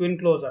ಮಾಡಂಗಿಲ್ಲ ಕ್ವಿನ್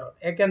ಕ್ಲೋಸರ್.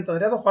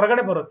 ಯಾಕೆಂತಂದ್ರೆ ಅದು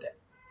ಹೊರಗಡೆ ಬರುತ್ತೆ,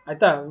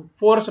 ಆಯ್ತಾ.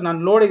 ಫೋರ್ಸ್ ನಾನು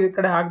ಲೋಡ್ ಈ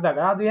ಕಡೆ ಹಾಕಿದಾಗ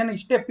ಅದು ಏನು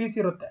ಇಷ್ಟೇ ಪೀಸ್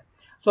ಇರುತ್ತೆ.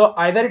 So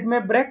either it may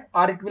break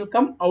or it will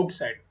come out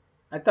side,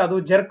 ಆಯ್ತಾ. ಅದು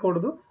ಜರ್ಕ್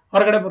ಹೊಡೆದು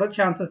ಹೊರಗಡೆ ಬರೋ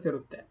ಚಾನ್ಸಸ್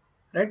ಇರುತ್ತೆ,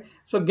 right.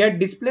 So get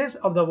displays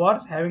of the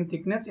walls having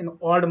thickness in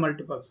add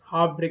multiples,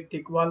 half BRIC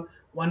thick wall,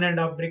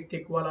 1.5 BRIC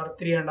thick wall, R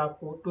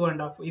 3.5,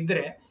 2.5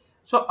 ಇದ್ರೆ,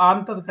 so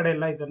ಅಂಥದ್ ಕಡೆ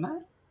ಎಲ್ಲ ಇದನ್ನ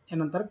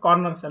ಏನಂತಾರೆ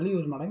ಕಾರ್ನರ್ಸ್ ಅಲ್ಲಿ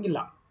ಯೂಸ್ ಮಾಡಂಗಿಲ್ಲ,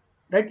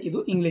 ರೈಟ್. ಇದು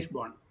ಇಂಗ್ಲಿಷ್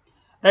ಬಾಂಡ್,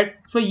 ರೈಟ್.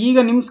 ಸೊ ಈಗ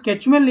ನಿಮ್ಮ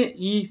ಸ್ಕೆಚ್ ಮೇಲೆ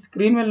ಈ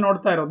ಸ್ಕ್ರೀನ್ ಮೇಲೆ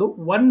ನೋಡ್ತಾ ಇರೋದು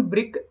ಒನ್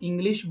ಬ್ರಿಕ್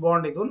ಇಂಗ್ಲಿಷ್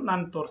ಬಾಂಡ್, ಇದು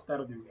ನಾನು ತೋರಿಸ್ತಾ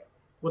ಇರೋದು ನಿಮಗೆ,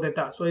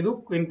 ಗೊತ್ತಾಯ್ತಾ. ಸೊ ಇದು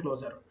queen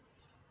closer.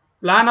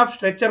 Plan of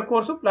stretcher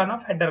course, plan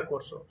of header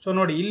course. So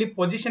ನೋಡಿ ಇಲ್ಲಿ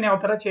ಪೊಸಿಷನ್ ಯಾವ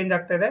ತರ ಚೇಂಜ್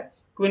ಆಗ್ತಾ ಇದೆ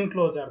ಕ್ವಿನ್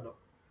ಕ್ಲೋಸರ್ದು,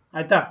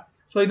 ಆಯ್ತಾ.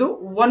 ಸೊ ಇದು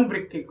ಒನ್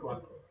ಬ್ರಿಕ್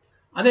ಈಕ್ವಲ್.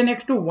 ಅದೇ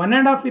ನೆಕ್ಸ್ಟ್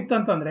 1.5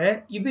 ಇತ್ತಂತಂದ್ರೆ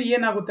ಇದು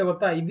ಏನಾಗುತ್ತೆ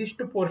ಗೊತ್ತಾ,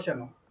 ಇದಿಷ್ಟು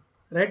ಪೋರ್ಷನ್,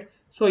 ರೈಟ್.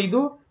 ಸೊ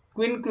ಇದು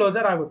ಕ್ವಿನ್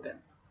ಕ್ಲೋಸರ್ ಆಗುತ್ತೆ,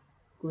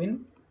 queen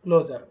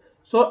closer.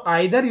 So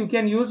either you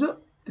can use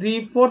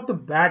 3/4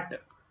 bat,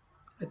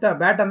 ಆಯ್ತಾ.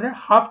 ಬ್ಯಾಟ್ ಅಂದ್ರೆ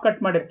ಹಾಫ್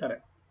ಕಟ್ ಮಾಡಿರ್ತಾರೆ.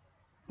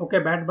 ಓಕೆ,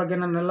 ಬ್ಯಾಟ್ ಬಗ್ಗೆ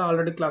ನಾನೆಲ್ಲ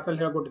ಆಲ್ರೆಡಿ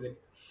ಕ್ಲಾಸಲ್ಲಿ ಹೇಳ್ಕೊಟ್ಟಿದ್ದೀನಿ.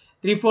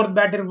 3/4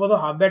 ಬ್ಯಾಟ್ ಇರ್ಬೋದು,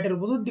 ಹಾಫ್ ಬ್ಯಾಟ್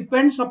ಇರ್ಬೋದು,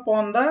 depends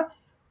upon the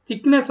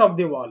thickness of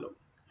the wall,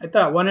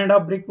 ಆಯ್ತಾ. 1.5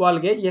 ಬ್ರಿಕ್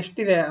ವಾಲ್ಗೆ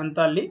ಎಷ್ಟಿದೆ ಅಂತ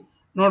ಅಲ್ಲಿ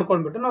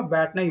ನೋಡ್ಕೊಂಡ್ಬಿಟ್ಟು ನಾವು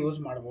ಬ್ಯಾಟ್ನ ಯೂಸ್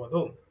ಮಾಡ್ಬೋದು,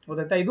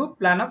 ಗೊತ್ತಾಯ್ತಾ. ಇದು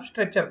ಪ್ಲಾನ್ ಆಫ್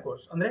ಸ್ಟ್ರೆಚರ್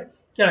ಕೋರ್ಸ್, ಅಂದ್ರೆ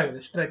ಕೆಳಗಿದೆ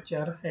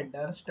ಸ್ಟ್ರೆಚರ್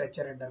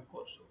ಹೆಡರ್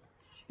ಕೋರ್ಸ್.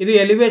 ಇದು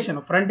ಎಲಿವೇಶನ್,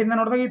 ಫ್ರಂಟ್ ಇಂದ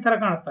ನೋಡಿದಾಗ ಈ ತರ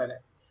ಕಾಣಿಸ್ತಾ ಇದೆ,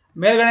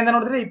 ಮೇಲ್ಗಡೆಯಿಂದ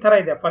ನೋಡಿದ್ರೆ ಈ ತರ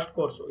ಇದೆ ಫಸ್ಟ್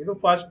ಕೋರ್ಸು. ಇದು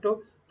ಫಸ್ಟ್,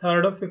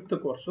 ಥರ್ಡ್, ಫಿಫ್ತ್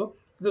ಕೋರ್ಸು.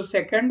 ಇದು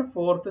ಸೆಕೆಂಡ್,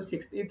 ಫೋರ್ತ್,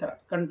 ಸಿಕ್ಸ್ತ್, ಈ ತರ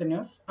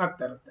ಕಂಟಿನ್ಯೂಸ್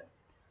ಆಗ್ತಾ ಇರುತ್ತೆ,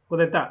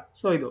 ಗೊತ್ತಾಯ್ತಾ.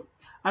 ಸೊ ಇದು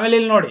ಆಮೇಲೆ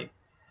ಇಲ್ಲಿ ನೋಡಿ,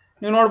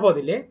 ನೀವು ನೋಡ್ಬೋದು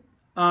ಇಲ್ಲಿ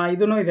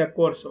ಇದೂ ಇದೆ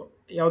ಕೋರ್ಸು.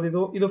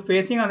 ಯಾವ್ದಿದು, ಇದು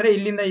ಫೇಸಿಂಗ್ ಅಂದ್ರೆ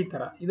ಇಲ್ಲಿಂದ ಈ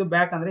ತರ, ಇದು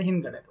ಬ್ಯಾಕ್ ಅಂದ್ರೆ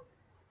ಹಿಂದ್ಗಡೆ,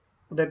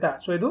 ಗೊತ್ತಾಯ್ತಾ.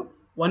 ಸೊ ಇದು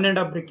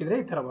 1.5 ಬ್ರಿಕ್ ಇದ್ರೆ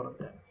ಈ ತರ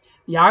ಬರುತ್ತೆ.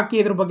 ಯಾಕೆ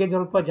ಇದ್ರ ಬಗ್ಗೆ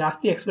ಸ್ವಲ್ಪ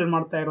ಜಾಸ್ತಿ ಎಕ್ಸ್ಪ್ಲೇನ್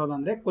ಮಾಡ್ತಾ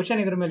ಇರೋದಂದ್ರೆ ಕ್ವಶನ್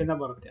ಇದ್ರ ಮೇಲಿಂದ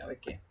ಬರುತ್ತೆ,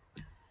 ಅದಕ್ಕೆ.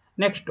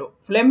 Next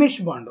Flemish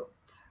bond.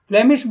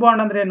 Flemish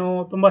bond ಅಂದ್ರೆ ಏನು,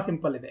 ತುಂಬಾ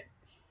ಸಿಂಪಲ್ ಇದೆ.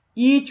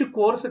 Each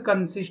course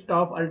consist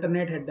of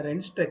alternate header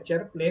and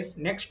stretcher place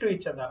next to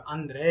each other.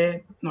 ಅಂದ್ರೆ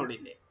ನೋಡಿ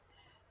ಇಲ್ಲಿ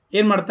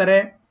ಏನ್ ಮಾಡ್ತಾರೆ,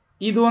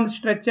 ಇದು ಒಂದು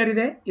ಸ್ಟ್ರೆಚರ್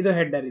ಇದೆ, ಇದು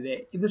ಹೆಡರ್ ಇದೆ,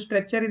 ಇದು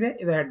ಸ್ಟ್ರೆಚರ್ ಇದೆ,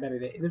 ಇದು ಹೆಡರ್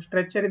ಇದೆ, ಇದು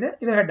ಸ್ಟ್ರೆಚರ್ ಇದೆ,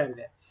 ಇದು ಹೆಡರ್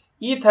ಇದೆ.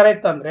 ಈ ತರ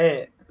ಇತ್ತಂದ್ರೆ,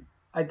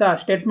 ಆಯ್ತಾ,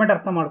 ಸ್ಟೇಟ್ಮೆಂಟ್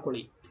ಅರ್ಥ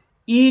ಮಾಡ್ಕೊಳ್ಳಿ.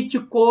 ಈಚ್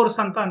ಕೋರ್ಸ್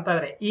ಅಂತ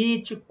ಅಂತಂದ್ರೆ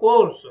each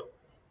course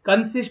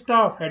consist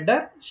of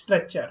header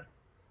stretcher.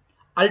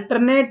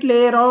 Alternate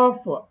layer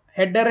of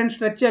header and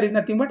stretcher is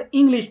nothing but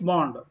English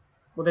bond,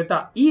 ಗೊತ್ತಾಯ್ತಾ.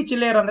 ಈಚ್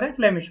ಲೇಯರ್ ಅಂದ್ರೆ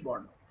Flemish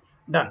bond.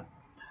 Done.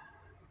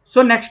 So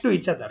next to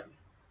each other.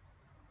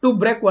 To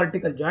break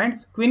vertical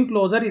joints, queen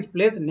closer is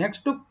place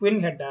next to queen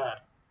header.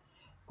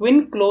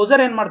 Queen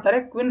closer ಏನ್ ಮಾಡ್ತಾರೆ,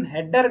 queen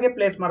ಹೆಡರ್ಗೆ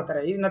place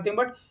ಮಾಡ್ತಾರೆ. Is nothing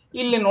but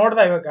ಇಲ್ಲಿ ನೋಡ್ದ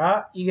ಇವಾಗ,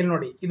 ಈಗ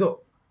ನೋಡಿ ಇದು,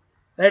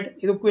 ರೈಟ್.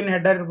 ಇದು ಕ್ವಿನ್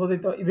ಹೆಡರ್ ಇರ್ಬೋದು,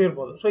 ಇದು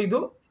ಇರ್ಬೋದು. ಸೊ ಇದು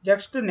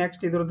ಜಸ್ಟ್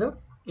ನೆಕ್ಸ್ಟ್ ಇದ್ರದ್ದು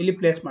ಇಲ್ಲಿ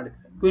ಪ್ಲೇಸ್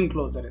ಮಾಡಿದ್ದಾರೆ ಕ್ವಿನ್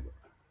ಕ್ಲೋಸರ್. ಇದು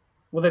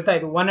ಗೊತ್ತಾಯ್ತಾ.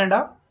 ಇದು 1.5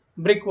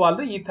 ಬ್ರಿಕ್ ವಾಲ್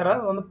ಈ ತರ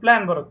ಒಂದು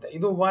ಪ್ಲಾನ್ ಬರುತ್ತೆ.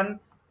 ಇದು 1,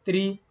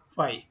 3,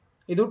 5,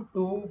 ಇದು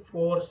 2,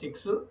 4,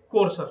 6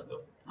 ಕೋರ್ಸಸ್.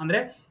 ಅಂದ್ರೆ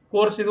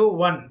ಕೋರ್ಸ್ ಇದು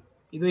 1,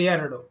 ಇದು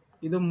 2,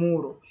 ಇದು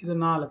 3, ಇದು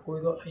 4,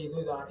 ಇದು 5,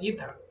 ಇದು 6, ಈ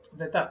ತರ,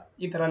 ಗೊತ್ತಾಯ್ತಾ.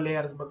 ಈ ತರ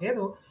ಲೇಯರ್ಸ್ ಬಗ್ಗೆ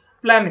ಇದು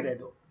ಪ್ಲಾನ್ ಇದೆ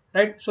ಇದು,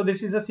 right. So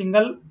this is a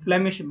single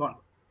Flemish bond.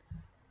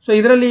 So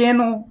ಇದರಲ್ಲಿ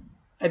ಏನು,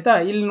 ಆಯ್ತಾ,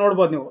 ಇಲ್ಲಿ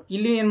ನೋಡ್ಬೋದು ನೀವು,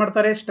 ಇಲ್ಲಿ ಏನ್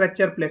ಮಾಡ್ತಾರೆ,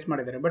 ಸ್ಟ್ರೆಚರ್ ಪ್ಲೇಸ್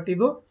ಮಾಡಿದ್ದಾರೆ. ಬಟ್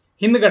ಇದು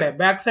ಹಿಂದ್ಗಡೆ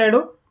ಬ್ಯಾಕ್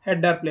ಸೈಡು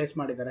ಹೆಡರ್ ಪ್ಲೇಸ್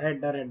ಮಾಡಿದ್ದಾರೆ,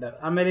 ಹೆಡರ್.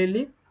 ಆಮೇಲೆ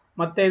ಇಲ್ಲಿ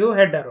ಮತ್ತೆ ಇದು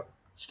ಹೆಡರ್,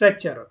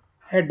 ಸ್ಟ್ರೆಚರ್,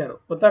 ಹೆಡರ್,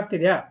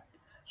 ಗೊತ್ತಾಗ್ತಿದ್ಯಾ.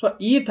 ಸೊ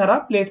ಈ ತರ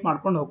ಪ್ಲೇಸ್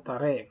ಮಾಡ್ಕೊಂಡು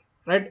ಹೋಗ್ತಾರೆ,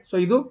 ರೈಟ್. ಸೊ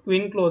ಇದು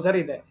ಕ್ವಿನ್ ಕ್ಲೋಸರ್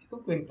ಇದೆ, ಇದು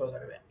ಕ್ವಿನ್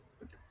ಕ್ಲೋಸರ್ ಇದೆ.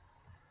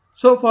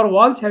 So for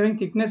walls having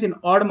thickness in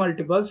add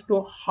multiples to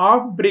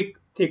half BRIC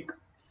thick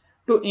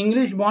to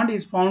English bond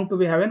is found to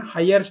B have an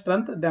higher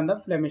strength then the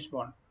Flemish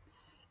bond.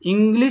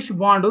 English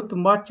bond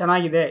ತುಂಬಾ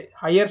ಚೆನ್ನಾಗಿದೆ,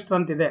 higher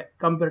strength ಇದೆ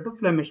compare to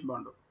Flemish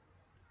bond,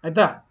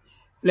 ಆಯ್ತಾ.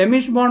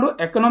 Flemish bond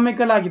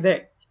economical ಆಗಿದೆ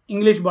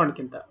English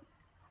ಬಾಂಡ್ಗಿಂತ.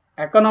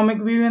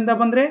 Economic view ಇಂದ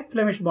ಬಂದ್ರೆ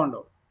Flemish bond,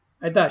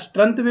 ಆಯ್ತಾ.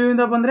 Strength view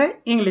ಇಂದ ಬಂದ್ರೆ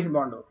English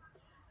bond,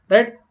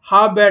 right.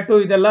 Half bat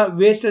ಇದೆಲ್ಲ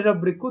ವೇಸ್ಟೇಜ್ ಆಫ್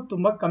ಬ್ರಿಕ್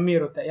ತುಂಬಾ ಕಮ್ಮಿ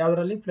ಇರುತ್ತೆ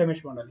ಯಾವ್ದ್ರಲ್ಲಿ,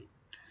 ಫ್ಲೆಮಿಶ್ ಬಾಂಡ್ ಅಲ್ಲಿ.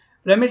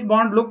 Flemish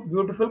bond look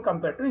beautiful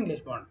compare to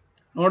English bond.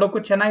 ನೋಡೋಕ್ಕೂ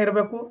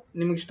ಚೆನ್ನಾಗಿರಬೇಕು,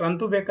 ನಿಮ್ಗೆ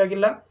ಸ್ಟ್ರೆಂತ್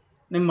ಬೇಕಾಗಿಲ್ಲ,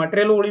 ನಿಮ್ಮ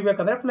ಮಟೀರಿಯಲ್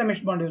ಉಳಿಬೇಕಂದ್ರೆ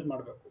ಫ್ಲೆಮಿಶ್ ಬಾಂಡ್ ಯೂಸ್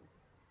ಮಾಡಬೇಕು.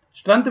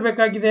 ಸ್ಟ್ರೆಂತ್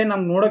ಬೇಕಾಗಿದೆ,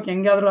 ನಮ್ಗೆ ನೋಡೋಕೆ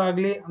ಹೆಂಗಾದ್ರೂ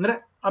ಆಗಲಿ ಅಂದ್ರೆ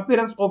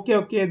ಅಪಿಯರೆನ್ಸ್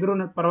ಓಕೆ ಇದ್ರೂ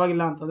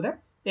ಪರವಾಗಿಲ್ಲ ಅಂತಂದ್ರೆ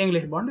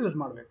ಇಂಗ್ಲಿಷ್ ಬಾಂಡ್ ಯೂಸ್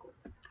ಮಾಡಬೇಕು,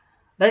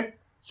 ರೈಟ್.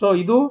 ಸೊ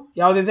ಇದು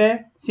ಯಾವುದಿದೆ,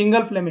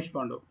 single Flemish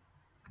bond,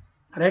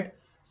 right.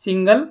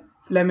 Single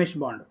Flemish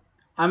bond.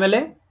 ಆಮೇಲೆ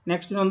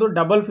ನೆಕ್ಸ್ಟ್ ಇನ್ನೊಂದು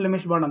ಡಬಲ್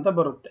ಫ್ಲೆಮಿಶ್ ಬಾಂಡ್ ಅಂತ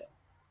ಬರುತ್ತೆ,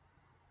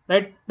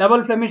 ರೈಟ್.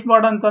 ಡಬಲ್ ಫ್ಲೆಮಿಶ್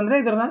ಬಾಂಡ್ ಅಂತಂದ್ರೆ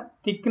ಇದರ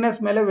ಥಿಕ್ನೆಸ್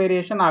ಮೇಲೆ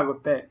ವೇರಿಯೇಷನ್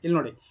ಆಗುತ್ತೆ. ಇಲ್ಲಿ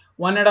ನೋಡಿ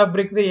 1.5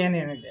 ಬ್ರಿಕ್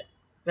ಏನೇನಿದೆ,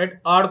 ರೈಟ್.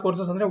 ಆಡ್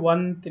ಕೋರ್ಸಸ್ ಅಂದ್ರೆ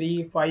 1, 3,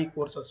 5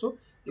 ಕೋರ್ಸಸ್,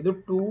 ಇದು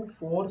 2,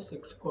 4,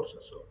 6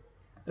 ಕೋರ್ಸಸ್,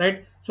 ರೈಟ್.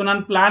 ಸೊ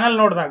ನಾನು ಪ್ಲಾನ್ ಅಲ್ಲಿ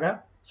ನೋಡಿದಾಗ,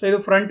 ಸೊ ಇದು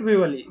ಫ್ರಂಟ್ ವ್ಯೂ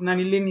ಅಲ್ಲಿ ನಾನು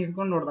ಇಲ್ಲಿ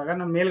ನಿಂತ್ಕೊಂಡು ನೋಡಿದಾಗ,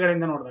 ನಾನು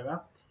ಮೇಲ್ಗಡೆಯಿಂದ ನೋಡಿದಾಗ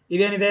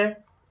ಇದೇನಿದೆ,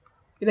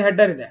 ಇದು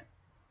ಹೆಡರ್ ಇದೆ,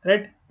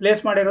 ರೈಟ್.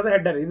 ಪ್ಲೇಸ್ ಮಾಡಿರೋದು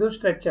ಹೆಡರ್, ಇದು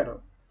ಸ್ಟ್ರೆಚರ್,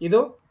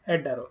 ಇದು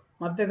ಹೆಡರ್,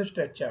 ಮತ್ತೆ ಇದು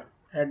ಸ್ಟ್ರೆಚರ್,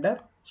 ಹೆಡರ್,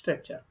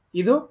 ಸ್ಟ್ರೆಚರ್,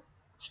 ಇದು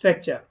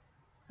ಸ್ಟ್ರೆಚರ್,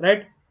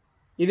 ರೈಟ್.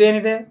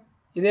 ಇದೇನಿದೆ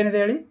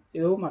ಹೇಳಿ,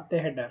 ಇದು ಮತ್ತೆ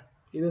ಹೆಡರ್,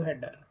 ಇದು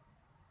ಹೆಡರ್,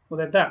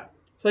 ಗೊತ್ತಾಯ್ತಾ.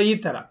 ಸೊ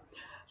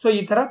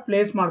ಈ ತರ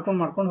ಪ್ಲೇಸ್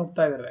ಮಾಡ್ಕೊಂಡು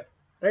ಹೋಗ್ತಾ ಇದ್ದಾರೆ,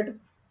 right.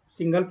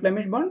 Single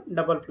Flemish bond,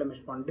 double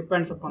Flemish bond,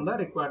 depends upon the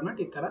requirement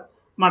ಈ ತರ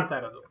ಮಾಡ್ತಾ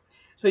ಇರೋದು.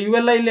 ಸೊ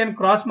ಇವೆಲ್ಲ ಇಲ್ಲಿ ಏನು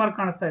ಕ್ರಾಸ್ ಮಾರ್ಕ್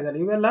ಕಾಣಿಸ್ತಾ ಇದ್ದಾರೆ,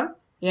 ಇವೆಲ್ಲ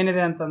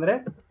ಏನಿದೆ ಅಂತಂದ್ರೆ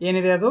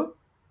ಏನಿದೆ ಅದು,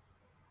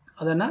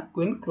 ಅದನ್ನ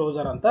ಕ್ವಿನ್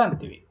ಕ್ಲೋಸರ್ ಅಂತ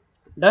ಅಂತೀವಿ.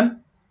 Done.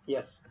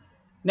 S.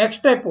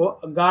 Next type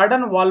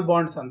garden wall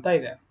bonds ಅಂತ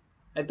ಇದೆ,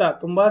 ಆಯ್ತಾ.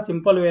 ತುಂಬಾ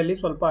ಸಿಂಪಲ್ ವೇ ಅಲ್ಲಿ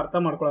ಸ್ವಲ್ಪ ಅರ್ಥ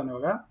ಮಾಡ್ಕೊಳ್ಳೋಣ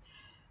ಇವಾಗ.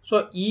 ಸೊ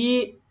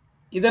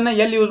ಇದನ್ನ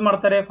ಎಲ್ಲಿ ಯೂಸ್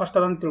ಮಾಡ್ತಾರೆ ಫಸ್ಟ್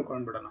ಅದನ್ನು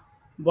ತಿಳ್ಕೊಂಡ್ಬಿಡೋಣ.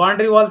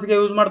 ಬೌಂಡ್ರಿ ವಾಲ್ಸ್ಗೆ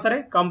ಯೂಸ್ ಮಾಡ್ತಾರೆ,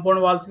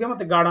 ಕಾಂಪೌಂಡ್ ವಾಲ್ಸ್ಗೆ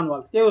ಮತ್ತೆ ಗಾರ್ಡನ್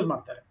ವಾಲ್ಸ್ಗೆ ಯೂಸ್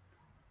ಮಾಡ್ತಾರೆ,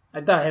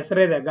 ಆಯ್ತಾ.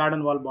 ಹೆಸರೇ ಇದೆ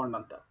ಗಾರ್ಡನ್ ವಾಲ್ ಬಾಂಡ್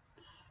ಅಂತ.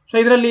 ಸೊ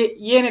ಇದರಲ್ಲಿ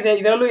ಏನಿದೆ,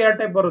 ಇದರಲ್ಲೂ 2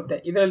 ಟೈಪ್ ಬರುತ್ತೆ.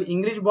 ಇದರಲ್ಲಿ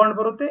ಇಂಗ್ಲಿಷ್ ಬಾಂಡ್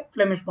ಬರುತ್ತೆ,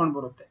 ಫ್ಲೆಮಿಶ್ ಬಾಂಡ್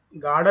ಬರುತ್ತೆ.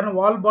 ಗಾರ್ಡನ್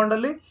ವಾಲ್ ಬಾಂಡ್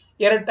ಅಲ್ಲಿ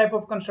 2 ಟೈಪ್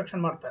ಆಫ್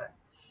ಕನ್ಸ್ಟ್ರಕ್ಷನ್ ಮಾಡ್ತಾರೆ.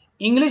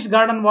 ಇಂಗ್ಲಿಷ್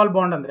ಗಾರ್ಡನ್ ವಾಲ್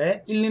ಬಾಂಡ್ ಅಂದ್ರೆ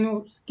ಇಲ್ಲಿ ನೀವು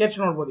ಸ್ಕೆಚ್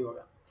ನೋಡ್ಬೋದು.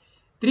 ಇವಾಗ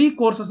 3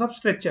 ಕೋರ್ಸಸ್ ಆಫ್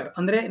ಸ್ಟ್ರೆಚರ್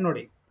ಅಂದ್ರೆ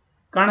ನೋಡಿ,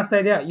 ಕಾಣಿಸ್ತಾ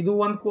ಇದೆಯಾ? ಇದು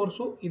ಒಂದು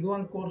ಕೋರ್ಸು, ಇದು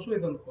ಒಂದು ಕೋರ್ಸು,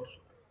 ಇದೊಂದು ಕೋರ್ಸು,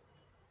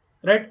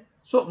 ರೈಟ್.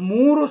 ಸೊ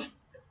 3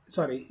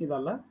 ಸಾರಿ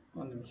ಇದಲ್ಲ,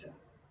 ಒಂದು ನಿಮಿಷ,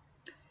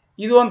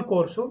 ಇದು ಒಂದು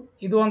ಕೋರ್ಸು,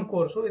 ಇದು ಒಂದು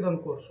ಕೋರ್ಸು,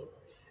 ಇದೊಂದು course.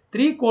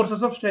 3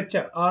 courses of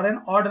stretcher R N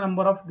odd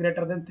number of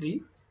greater than 3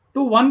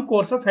 to 1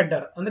 course of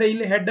header. ಅಂದ್ರೆ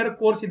ಇಲ್ಲಿ ಹೆಡರ್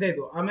ಕೋರ್ಸ್ ಇದೆ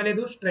ಇದು, ಆಮೇಲೆ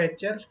ಇದು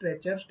ಸ್ಟ್ರೆಚರ್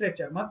ಸ್ಟ್ರೆಚರ್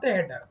ಸ್ಟ್ರೆಚರ್ ಮತ್ತೆ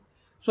ಹೆಡರ್.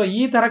 ಸೊ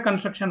ಈ ತರ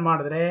ಕನ್ಸ್ಟ್ರಕ್ಷನ್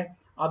ಮಾಡಿದ್ರೆ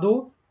ಅದು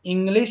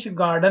ಇಂಗ್ಲಿಷ್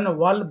ಗಾರ್ಡನ್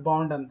ವಾಲ್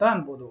ಬಾಂಡ್ ಅಂತ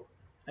ಅನ್ಬೋದು,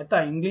 ಆಯ್ತಾ.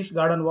 ಇಂಗ್ಲಿಷ್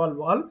ಗಾರ್ಡನ್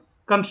ವಾಲ್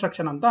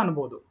ಕನ್ಸ್ಟ್ರಕ್ಷನ್ ಅಂತ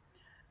ಅನ್ಬೋದು,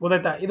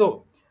 ಗೊತ್ತಾಯ್ತಾ. ಇದು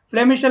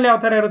ಫ್ಲೆಮಿಶ್ ಅಲ್ಲಿ ಯಾವ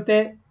ತರ ಇರುತ್ತೆ,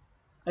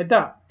 ಆಯ್ತಾ.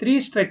 3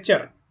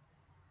 ಸ್ಟ್ರೆಚರ್,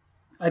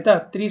 ಆಯ್ತಾ,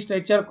 3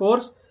 stretcher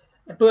course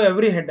to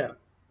every header,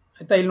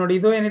 ಆಯ್ತಾ. ಇಲ್ಲಿ ನೋಡಿ,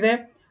 ಇದು ಏನಿದೆ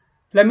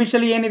ಫ್ಲೆಮಿಶ್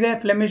ಅಲ್ಲಿ ಏನಿದೆ,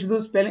 ಫ್ಲೆಮಿಶ್ದು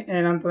ಸ್ಪೆಲ್ಲಿಂಗ್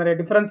ಏನಂತಂದ್ರೆ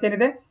ಡಿಫರೆನ್ಸ್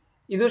ಏನಿದೆ,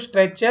 ಇದು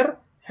ಸ್ಟ್ರೆಚರ್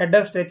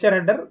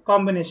ಹೆಡರ್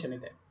ಕಾಂಬಿನೇಷನ್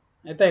ಇದೆ,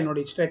 ಆಯ್ತಾ.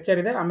 ನೋಡಿ ಸ್ಟ್ರೆಚರ್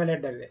ಇದೆ, ಆಮೇಲೆ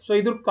ಹೆಡರ್ ಇದೆ. ಸೊ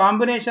ಇದ್ರ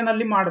ಕಾಂಬಿನೇಷನ್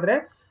ಅಲ್ಲಿ ಮಾಡಿದ್ರೆ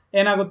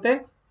ಏನಾಗುತ್ತೆ,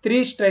 3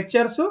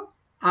 ಸ್ಟ್ರೆಚರ್ಸು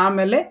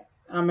ಆಮೇಲೆ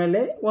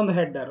ಒಂದು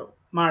ಹೆಡ್ಡರ್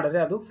ಮಾಡಿದ್ರೆ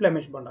ಅದು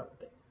ಫ್ಲೆಮಿಶ್ ಬಾಂಡ್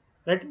ಆಗುತ್ತೆ,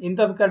 ರೈಟ್.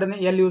 ಇಂಥದ್ ಕಡೆ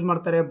ಎಲ್ಲಿ ಯೂಸ್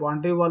ಮಾಡ್ತಾರೆ,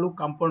 boundary Vaalu,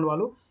 compound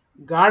Vaalu,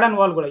 garden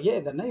ವಾಲ್ಗಳಿಗೆ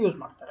ಇದನ್ನ ಯೂಸ್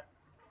ಮಾಡ್ತಾರೆ,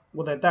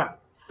 ಗೊತ್ತಾಯ್ತಾ.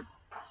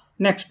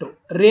 ನೆಕ್ಸ್ಟ್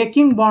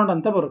ರೇಕಿಂಗ್ ಬಾಂಡ್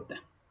ಅಂತ ಬರುತ್ತೆ,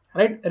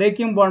 ರೈಟ್.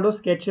 ರೇಕಿಂಗ್ ಬಾಂಡ್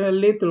ಸ್ಕೆಚ್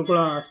ಅಲ್ಲಿ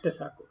ತಿಳ್ಕೊಳ್ಳೋ ಅಷ್ಟೇ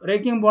ಸಾಕು.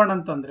 ರೇಕಿಂಗ್ ಬಾಂಡ್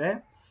ಅಂತಂದ್ರೆ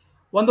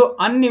ಒಂದು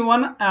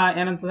ಅನ್ಇವನ್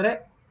ಏನಂತಂದ್ರೆ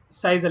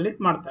ಸೈಜ್ ಅಲ್ಲಿ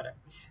ಮಾಡ್ತಾರೆ.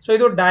 ಸೊ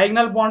ಇದು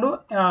ಡಯಾಗ್ನಲ್ ಬಾಂಡು,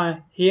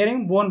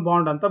 ಹಿಯರಿಂಗ್ ಬೋನ್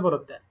ಬಾಂಡ್ ಅಂತ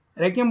ಬರುತ್ತೆ.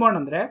 ರೇಕಿಂಗ್ ಬಾಂಡ್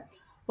ಅಂದ್ರೆ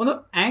ಒಂದು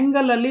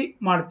ಆಂಗಲ್ ಅಲ್ಲಿ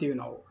ಮಾಡ್ತೀವಿ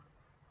ನಾವು,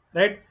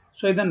 ರೈಟ್.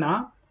 ಸೊ ಇದನ್ನ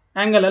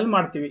ಆಂಗಲ್ ಅಲ್ಲಿ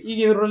ಮಾಡ್ತೀವಿ. ಈಗ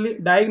ಇದರಲ್ಲಿ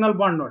ಡಯಾಗ್ನಲ್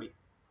ಬಾಂಡ್ ನೋಡಿ,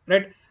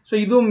 ರೈಟ್. ಸೊ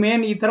ಇದು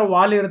ಮೇನ್ ಈ ತರ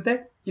ವಾಲ್ ಇರುತ್ತೆ,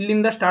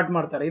 ಇಲ್ಲಿಂದ ಸ್ಟಾರ್ಟ್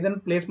ಮಾಡ್ತಾರೆ, ಇದನ್ನ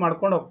ಪ್ಲೇಸ್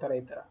ಮಾಡ್ಕೊಂಡು ಹೋಗ್ತಾರೆ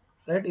ಈ ತರ,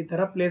 ರೈಟ್. ಈ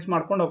ತರ ಪ್ಲೇಸ್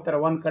ಮಾಡ್ಕೊಂಡು ಹೋಗ್ತಾರೆ,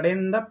 ಒಂದ್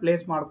ಕಡೆಯಿಂದ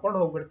ಪ್ಲೇಸ್ ಮಾಡ್ಕೊಂಡು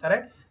ಹೋಗ್ಬಿಡ್ತಾರೆ.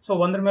 ಸೊ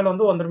ಒಂದ್ರ ಮೇಲೆ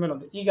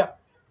ಒಂದು. ಈಗ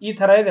ಈ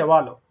ತರ ಇದೆ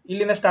ವಾಲು,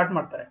 ಇಲ್ಲಿಂದ ಸ್ಟಾರ್ಟ್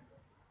ಮಾಡ್ತಾರೆ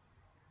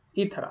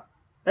ಈ ತರ,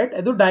 ರೈಟ್.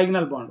 ಇದು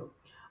ಡಯಾಗ್ನಲ್ ಬಾಂಡ್.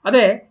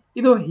 ಅದೇ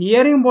ಇದು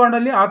ಹಿಯರಿಂಗ್ ಬಾಂಡ್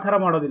ಅಲ್ಲಿ ಆ ತರ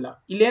ಮಾಡೋದಿಲ್ಲ.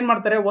 ಇಲ್ಲಿ ಏನ್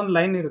ಮಾಡ್ತಾರೆ, ಒಂದು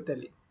ಲೈನ್ ಇರುತ್ತೆ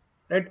ಅಲ್ಲಿ,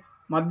 ರೈಟ್,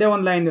 ಮಧ್ಯೆ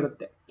ಒಂದು ಲೈನ್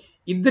ಇರುತ್ತೆ.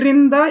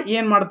 ಇದರಿಂದ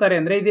ಏನ್ ಮಾಡ್ತಾರೆ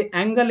ಅಂದ್ರೆ ಇದು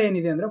ಆಂಗಲ್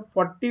ಏನಿದೆ ಅಂದ್ರೆ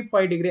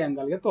 45 ಡಿಗ್ರಿ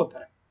ಆಂಗಲ್ಗೆ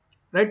ತೋತಾರೆ,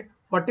 ರೈಟ್.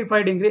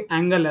 45 ಡಿಗ್ರಿ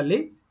ಆಂಗಲ್ ಅಲ್ಲಿ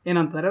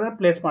ಏನಂತಾರೆ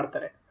ಪ್ಲೇಸ್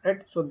ಮಾಡ್ತಾರೆ,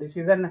 right. So this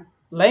is an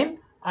line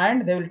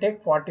and they will take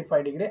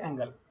 45 degree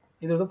angle.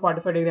 ಇದ್ರದ್ದು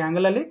 45 ಡಿಗ್ರಿ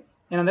ಆಂಗಲ್ ಅಲ್ಲಿ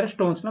ಏನಂದ್ರೆ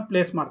ಸ್ಟೋನ್ಸ್ ನ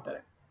ಪ್ಲೇಸ್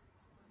ಮಾಡ್ತಾರೆ,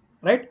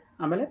 ರೈಟ್.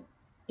 ಆಮೇಲೆ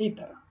ಈ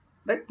ತರ,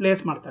 ರೈಟ್,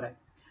 ಪ್ಲೇಸ್ ಮಾಡ್ತಾರೆ.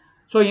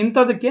 ಸೊ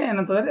ಇಂಥದಕ್ಕೆ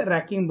ಏನಂತಂದ್ರೆ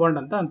ರ್ಯಾಕಿಂಗ್ ಬಾಂಡ್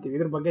ಅಂತ ಅಂತೀವಿ.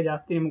 ಇದ್ರ ಬಗ್ಗೆ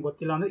ಜಾಸ್ತಿ ನಿಮ್ಗೆ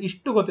ಗೊತ್ತಿಲ್ಲ ಅಂದ್ರೆ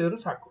ಇಷ್ಟು ಗೊತ್ತಿದ್ರು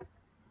ಸಾಕು.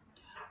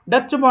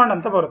 ಡಚ್ ಬಾಂಡ್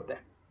ಅಂತ ಬರುತ್ತೆ.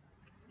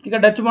 ಈಗ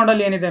ಡಚ್ ಬಾಂಡ್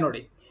ಅಲ್ಲಿ ಏನಿದೆ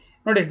ನೋಡಿ,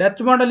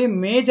 ಡಚ್ ಬಾಂಡ್ ಅಲ್ಲಿ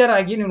ಮೇಜರ್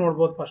ಆಗಿ ನೀವು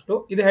ನೋಡ್ಬೋದು. ಫಸ್ಟ್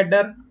ಇದು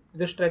ಹೆಡರ್,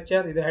 ಇದು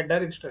ಸ್ಟ್ರೆಚರ್, ಇದು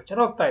ಹೆಡರ್, ಇದು ಸ್ಟ್ರೆಚರ್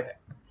ಹೋಗ್ತಾ ಇದೆ.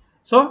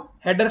 So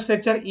header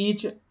stretcher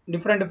each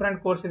different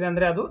course ಇದೆ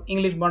ಅಂದ್ರೆ ಅದು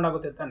ಇಂಗ್ಲಿಷ್ ಬಾಂಡ್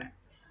ಆಗುತ್ತೆ ತಾನೆ,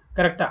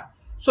 ಕರೆಕ್ಟಾ.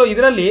 ಸೊ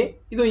ಇದರಲ್ಲಿ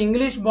ಇದು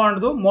ಇಂಗ್ಲಿಷ್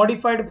ಬಾಂಡ್ದು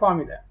ಮಾಡಿಫೈಡ್ ಫಾರ್ಮ್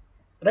ಇದೆ,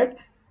 ರೈಟ್.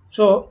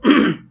 ಸೊ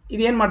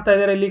ಇದೇನ್ ಮಾಡ್ತಾ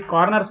ಇದ್ದಾರೆ, ಇಲ್ಲಿ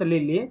ಕಾರ್ನರ್ಸ್ ಅಲ್ಲಿ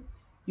ಇಲ್ಲಿ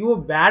ಇವು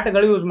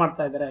ಬ್ಯಾಟ್ಗಳು ಯೂಸ್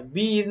ಮಾಡ್ತಾ ಇದ್ದಾರೆ.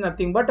 B is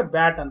nothing but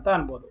bat ಅಂತ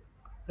ಅನ್ಬೋದು,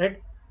 ರೈಟ್.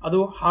 ಅದು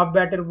ಹಾಫ್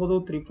ಬ್ಯಾಟ್ ಇರ್ಬೋದು,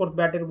 3/4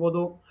 ಬ್ಯಾಟ್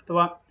ಇರ್ಬೋದು,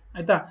 ಅಥವಾ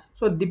ಆಯ್ತಾ.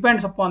 ಸೊ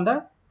ಡಿಪೆಂಡ್ಸ್ ಅಪಾನ್ ದ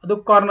ಅದು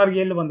ಕಾರ್ನರ್ಗೆ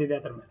ಎಲ್ಲಿ ಬಂದಿದೆ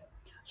ಅದ್ರ ಮೇಲೆ.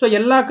 ಸೊ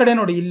ಎಲ್ಲಾ ಕಡೆ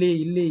ನೋಡಿ,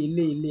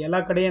 ಇಲ್ಲಿ ಎಲ್ಲಾ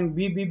ಕಡೆ ಏನು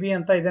ಬಿ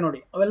ಅಂತ ಇದೆ ನೋಡಿ,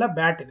 ಅವೆಲ್ಲ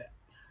ಬ್ಯಾಟ್ ಇದೆ.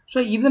 ಸೊ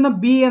ಇದನ್ನ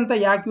ಬಿ ಅಂತ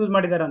ಯಾಕೆ ಯೂಸ್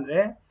ಮಾಡಿದ್ದಾರೆ ಅಂದ್ರೆ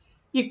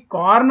ಈ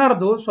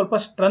ಕಾರ್ನರ್ದು ಸ್ವಲ್ಪ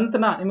ಸ್ಟ್ರೆಂತ್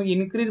ನ ನಿಮಗೆ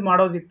ಇನ್ಕ್ರೀಸ್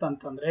ಮಾಡೋದಿತ್ತು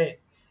ಅಂತಂದ್ರೆ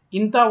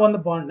ಇಂಥ ಒಂದು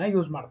ಬಾಂಡ್ ನ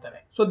ಯೂಸ್ ಮಾಡ್ತಾರೆ.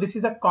 So this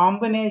is a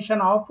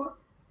combination of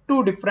 2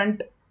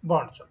 different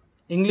bonds.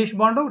 English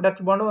bond,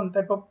 Dutch bond ಒಂದು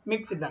ಟೈಪ್ ಆಫ್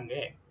ಮಿಕ್ಸ್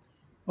ಇದ್ದಂಗೆ,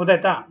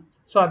 ಗೊತ್ತಾಯ್ತಾ.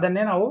 ಸೊ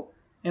ಅದನ್ನೇ ನಾವು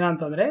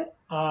ಏನಂತಂದ್ರೆ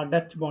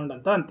ಡಚ್ ಬಾಂಡ್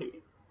ಅಂತ ಅಂತೀವಿ.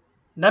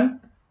 Done.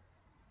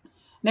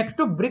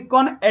 Next BRIC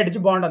on edge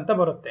bond ಅಂತ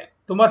ಬರುತ್ತೆ.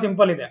 ತುಂಬಾ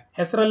ಸಿಂಪಲ್ ಇದೆ,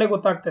 ಹೆಸರಲ್ಲೇ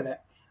ಗೊತ್ತಾಗ್ತದೆ.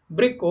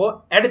 ಬ್ರಿಕ್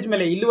ಎಡ್ಜ್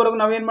ಮೇಲೆ ಇಲ್ಲಿವರೆಗೂ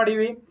ನಾವೇನ್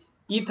ಮಾಡಿವಿ,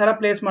 ಈ ತರ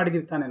ಪ್ಲೇಸ್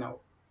ಮಾಡಿದೀವಿ ತಾನೆ ನಾವು.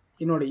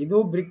 ಈ ನೋಡಿ, ಇದು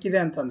ಬ್ರಿಕ್ ಇದೆ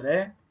ಅಂತಂದ್ರೆ,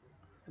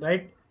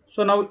 ರೈಟ್.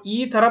 ಸೊ ನಾವು ಈ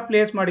ತರ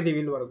ಪ್ಲೇಸ್ ಮಾಡಿದೀವಿ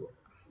ಇಲ್ಲಿವರೆಗೂ,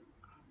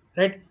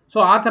 ರೈಟ್. ಸೊ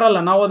ಆ ತರ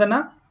ಅಲ್ಲ, ನಾವು ಅದನ್ನ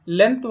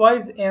ಲೆಂತ್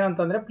ವೈಸ್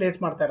ಏನಂತಂದ್ರೆ ಪ್ಲೇಸ್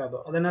ಮಾಡ್ತಾ ಇರೋದು,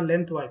 ಅದನ್ನ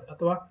ಲೆಂತ್ ವೈಸ್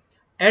ಅಥವಾ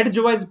ಎಡ್ಜ್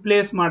ವೈಸ್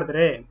ಪ್ಲೇಸ್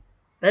ಮಾಡಿದ್ರೆ,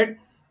 right.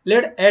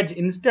 LED edge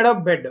instead of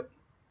bed,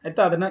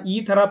 ಆಯ್ತಾ. ಅದನ್ನ ಈ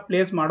ತರ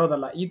ಪ್ಲೇಸ್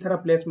ಮಾಡೋದಲ್ಲ, ಈ ತರ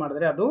ಪ್ಲೇಸ್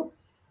ಮಾಡಿದ್ರೆ ಅದು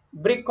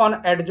ಬ್ರಿಕ್ ಆನ್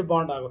ಎಡ್ಜ್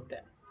ಬಾಂಡ್ ಆಗುತ್ತೆ,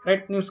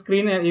 ರೈಟ್. ನೀವು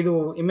ಸ್ಕ್ರೀನ್ ಇದು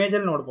ಇಮೇಜ್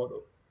ಅಲ್ಲಿ ನೋಡ್ಬೋದು,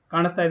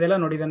 ಕಾಣಿಸ್ತಾ ಇದೆಯಲ್ಲ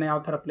ನೋಡಿ. ಇದನ್ನ ಯಾವ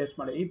ತರ ಪ್ಲೇಸ್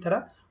ಮಾಡಿ, ಈ ತರ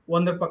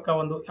ಒಂದ್ರ ಪಕ್ಕ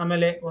ಒಂದು,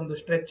 ಆಮೇಲೆ ಒಂದು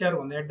ಸ್ಟ್ರೆಚರ್,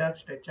 ಒಂದು ಹೆಡರ್,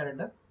 ಸ್ಟ್ರೆಚರ್,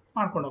 ಹೆಡರ್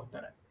ಮಾಡ್ಕೊಂಡು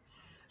ಹೋಗ್ತಾರೆ.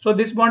 So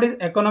this bond is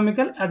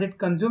economical as it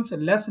consumes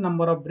less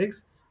number of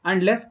BRICS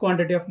and less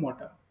quantity of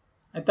motor,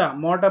 ಆಯ್ತಾ.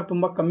 ಮೋಟರ್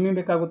ತುಂಬಾ ಕಮ್ಮಿ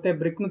ಬೇಕಾಗುತ್ತೆ,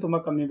 ಬ್ರಿಕ್ನು ತುಂಬಾ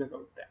ಕಮ್ಮಿ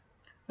ಬೇಕಾಗುತ್ತೆ,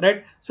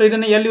 ರೈಟ್. ಸೊ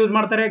ಇದನ್ನ ಎಲ್ಲಿ ಯೂಸ್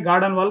ಮಾಡ್ತಾರೆ,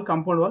 garden wall,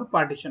 compound wall,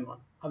 partition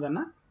wall,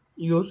 ಅದನ್ನ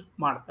ಯೂಸ್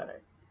ಮಾಡ್ತಾರೆ.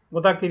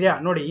 ಗೊತ್ತಾಗ್ತಿದ್ಯಾ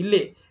ನೋಡಿ,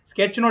 ಇಲ್ಲಿ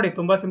ಸ್ಕೆಚ್ ನೋಡಿ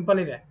ತುಂಬಾ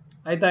ಸಿಂಪಲ್ ಇದೆ,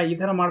 ಆಯ್ತಾ. ಈ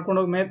ತರ ಮಾಡ್ಕೊಂಡು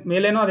ಹೋಗಿ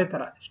ಮೇಲೇನೂ ಅದೇ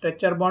ತರ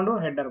stretcher bond,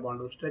 header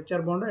bond,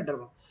 stretcher bond, header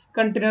bond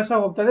continuous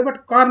ಆಗಿ ಹೋಗ್ತದೆ. ಬಟ್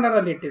ಕಾರ್ನರ್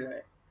ಅಲ್ಲಿ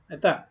ಇಟ್ಟಿದ್ದಾರೆ,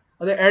 ಆಯ್ತಾ,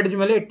 ಅದೇ ಎಡ್ಜ್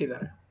ಮೇಲೆ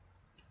ಇಟ್ಟಿದ್ದಾರೆ.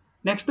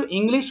 ನೆಕ್ಸ್ಟ್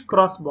ಇಂಗ್ಲಿಷ್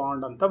ಕ್ರಾಸ್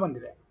ಬಾಂಡ್ ಅಂತ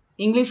ಬಂದಿದೆ.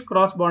 ಇಂಗ್ಲಿಷ್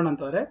ಕ್ರಾಸ್ ಬಾಂಡ್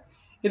ಅಂತಂದ್ರೆ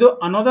ಇದು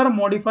another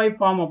modified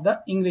form of the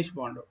English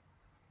bond.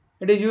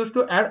 It is use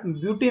to add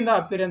beauty in the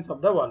appearance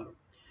of the wall.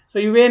 So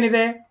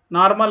ಇವೇನಿದೆ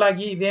normal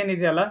ಆಗಿ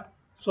ಇದೇನಿದೆಯಲ್ಲ,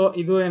 ಸೊ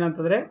ಇದು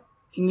ಏನಂತಂದ್ರೆ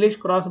ಇಂಗ್ಲಿಷ್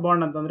ಕ್ರಾಸ್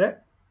ಬಾಂಡ್ ಅಂತಂದ್ರೆ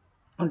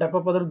ಒಂದು type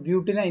of ಅದ್ರ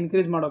ಬ್ಯೂಟಿನ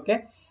ಇನ್ಕ್ರೀಸ್ ಮಾಡೋಕ್ಕೆ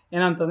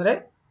ಏನಂತಂದರೆ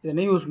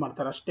ಇದನ್ನು ಯೂಸ್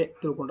ಮಾಡ್ತಾರೆ, ಅಷ್ಟೇ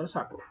ತಿಳ್ಕೊಂಡ್ರೆ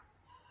ಸಾಕು.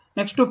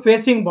 Next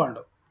facing bond,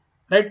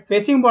 right.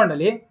 Facing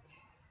ಬಾಂಡಲ್ಲಿ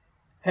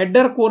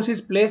header course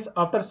is place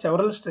after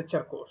several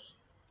structure course.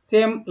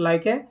 Same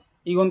ಲೈಕೆ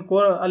ಈಗ ಒಂದು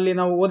ಅಲ್ಲಿ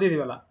ನಾವು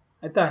ಓದಿದೀವಲ್ಲ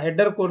ಆಯಿತಾ,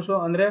 ಹೆಡ್ಡರ್ ಕೋರ್ಸು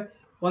ಅಂದರೆ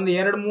ಒಂದು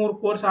 2-3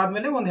 ಕೋರ್ಸ್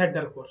ಆದಮೇಲೆ ಒಂದು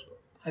ಹೆಡ್ಡರ್ ಕೋರ್ಸು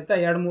ಆಯಿತಾ,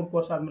 2-3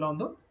 ಕೋರ್ಸ್ ಆದಮೇಲೆ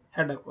ಒಂದು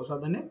ಹೆಡ್ಡರ್ ಕೋರ್ಸ್,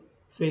 ಅದನ್ನೇ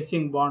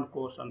ಫೇಸಿಂಗ್ ಬಾಂಡ್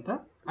ಕೋರ್ಸ್ ಅಂತ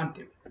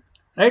ಅಂತೀವಿ,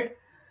 ರೈಟ್.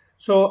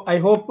 ಸೊ ಐ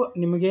ಹೋಪ್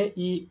ನಿಮಗೆ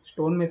ಈ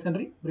ಸ್ಟೋನ್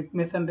ಮೇಸನ್ರಿ, ಬ್ರಿಕ್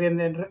ಮೇಸನ್ರಿ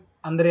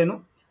ಅಂದ್ರೇನು,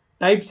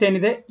 ಟೈಪ್ಸ್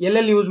ಏನಿದೆ,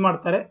 ಎಲ್ಲೆಲ್ಲಿ ಯೂಸ್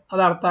ಮಾಡ್ತಾರೆ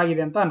ಅದು ಅರ್ಥ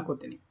ಆಗಿದೆ ಅಂತ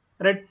ಅನ್ಕೋತೀನಿ,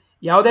 ರೈಟ್.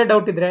 ಯಾವುದೇ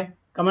ಡೌಟ್ ಇದ್ದರೆ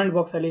ಕಮೆಂಟ್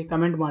ಬಾಕ್ಸಲ್ಲಿ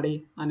ಕಮೆಂಟ್ ಮಾಡಿ,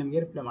 ನಾನು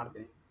ನಿಮಗೆ ರಿಪ್ಲೈ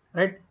ಮಾಡ್ತೀನಿ,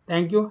 right.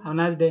 Thank you. Have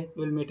nice day.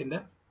 Will meet in the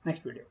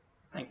next video.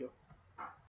 Thank you.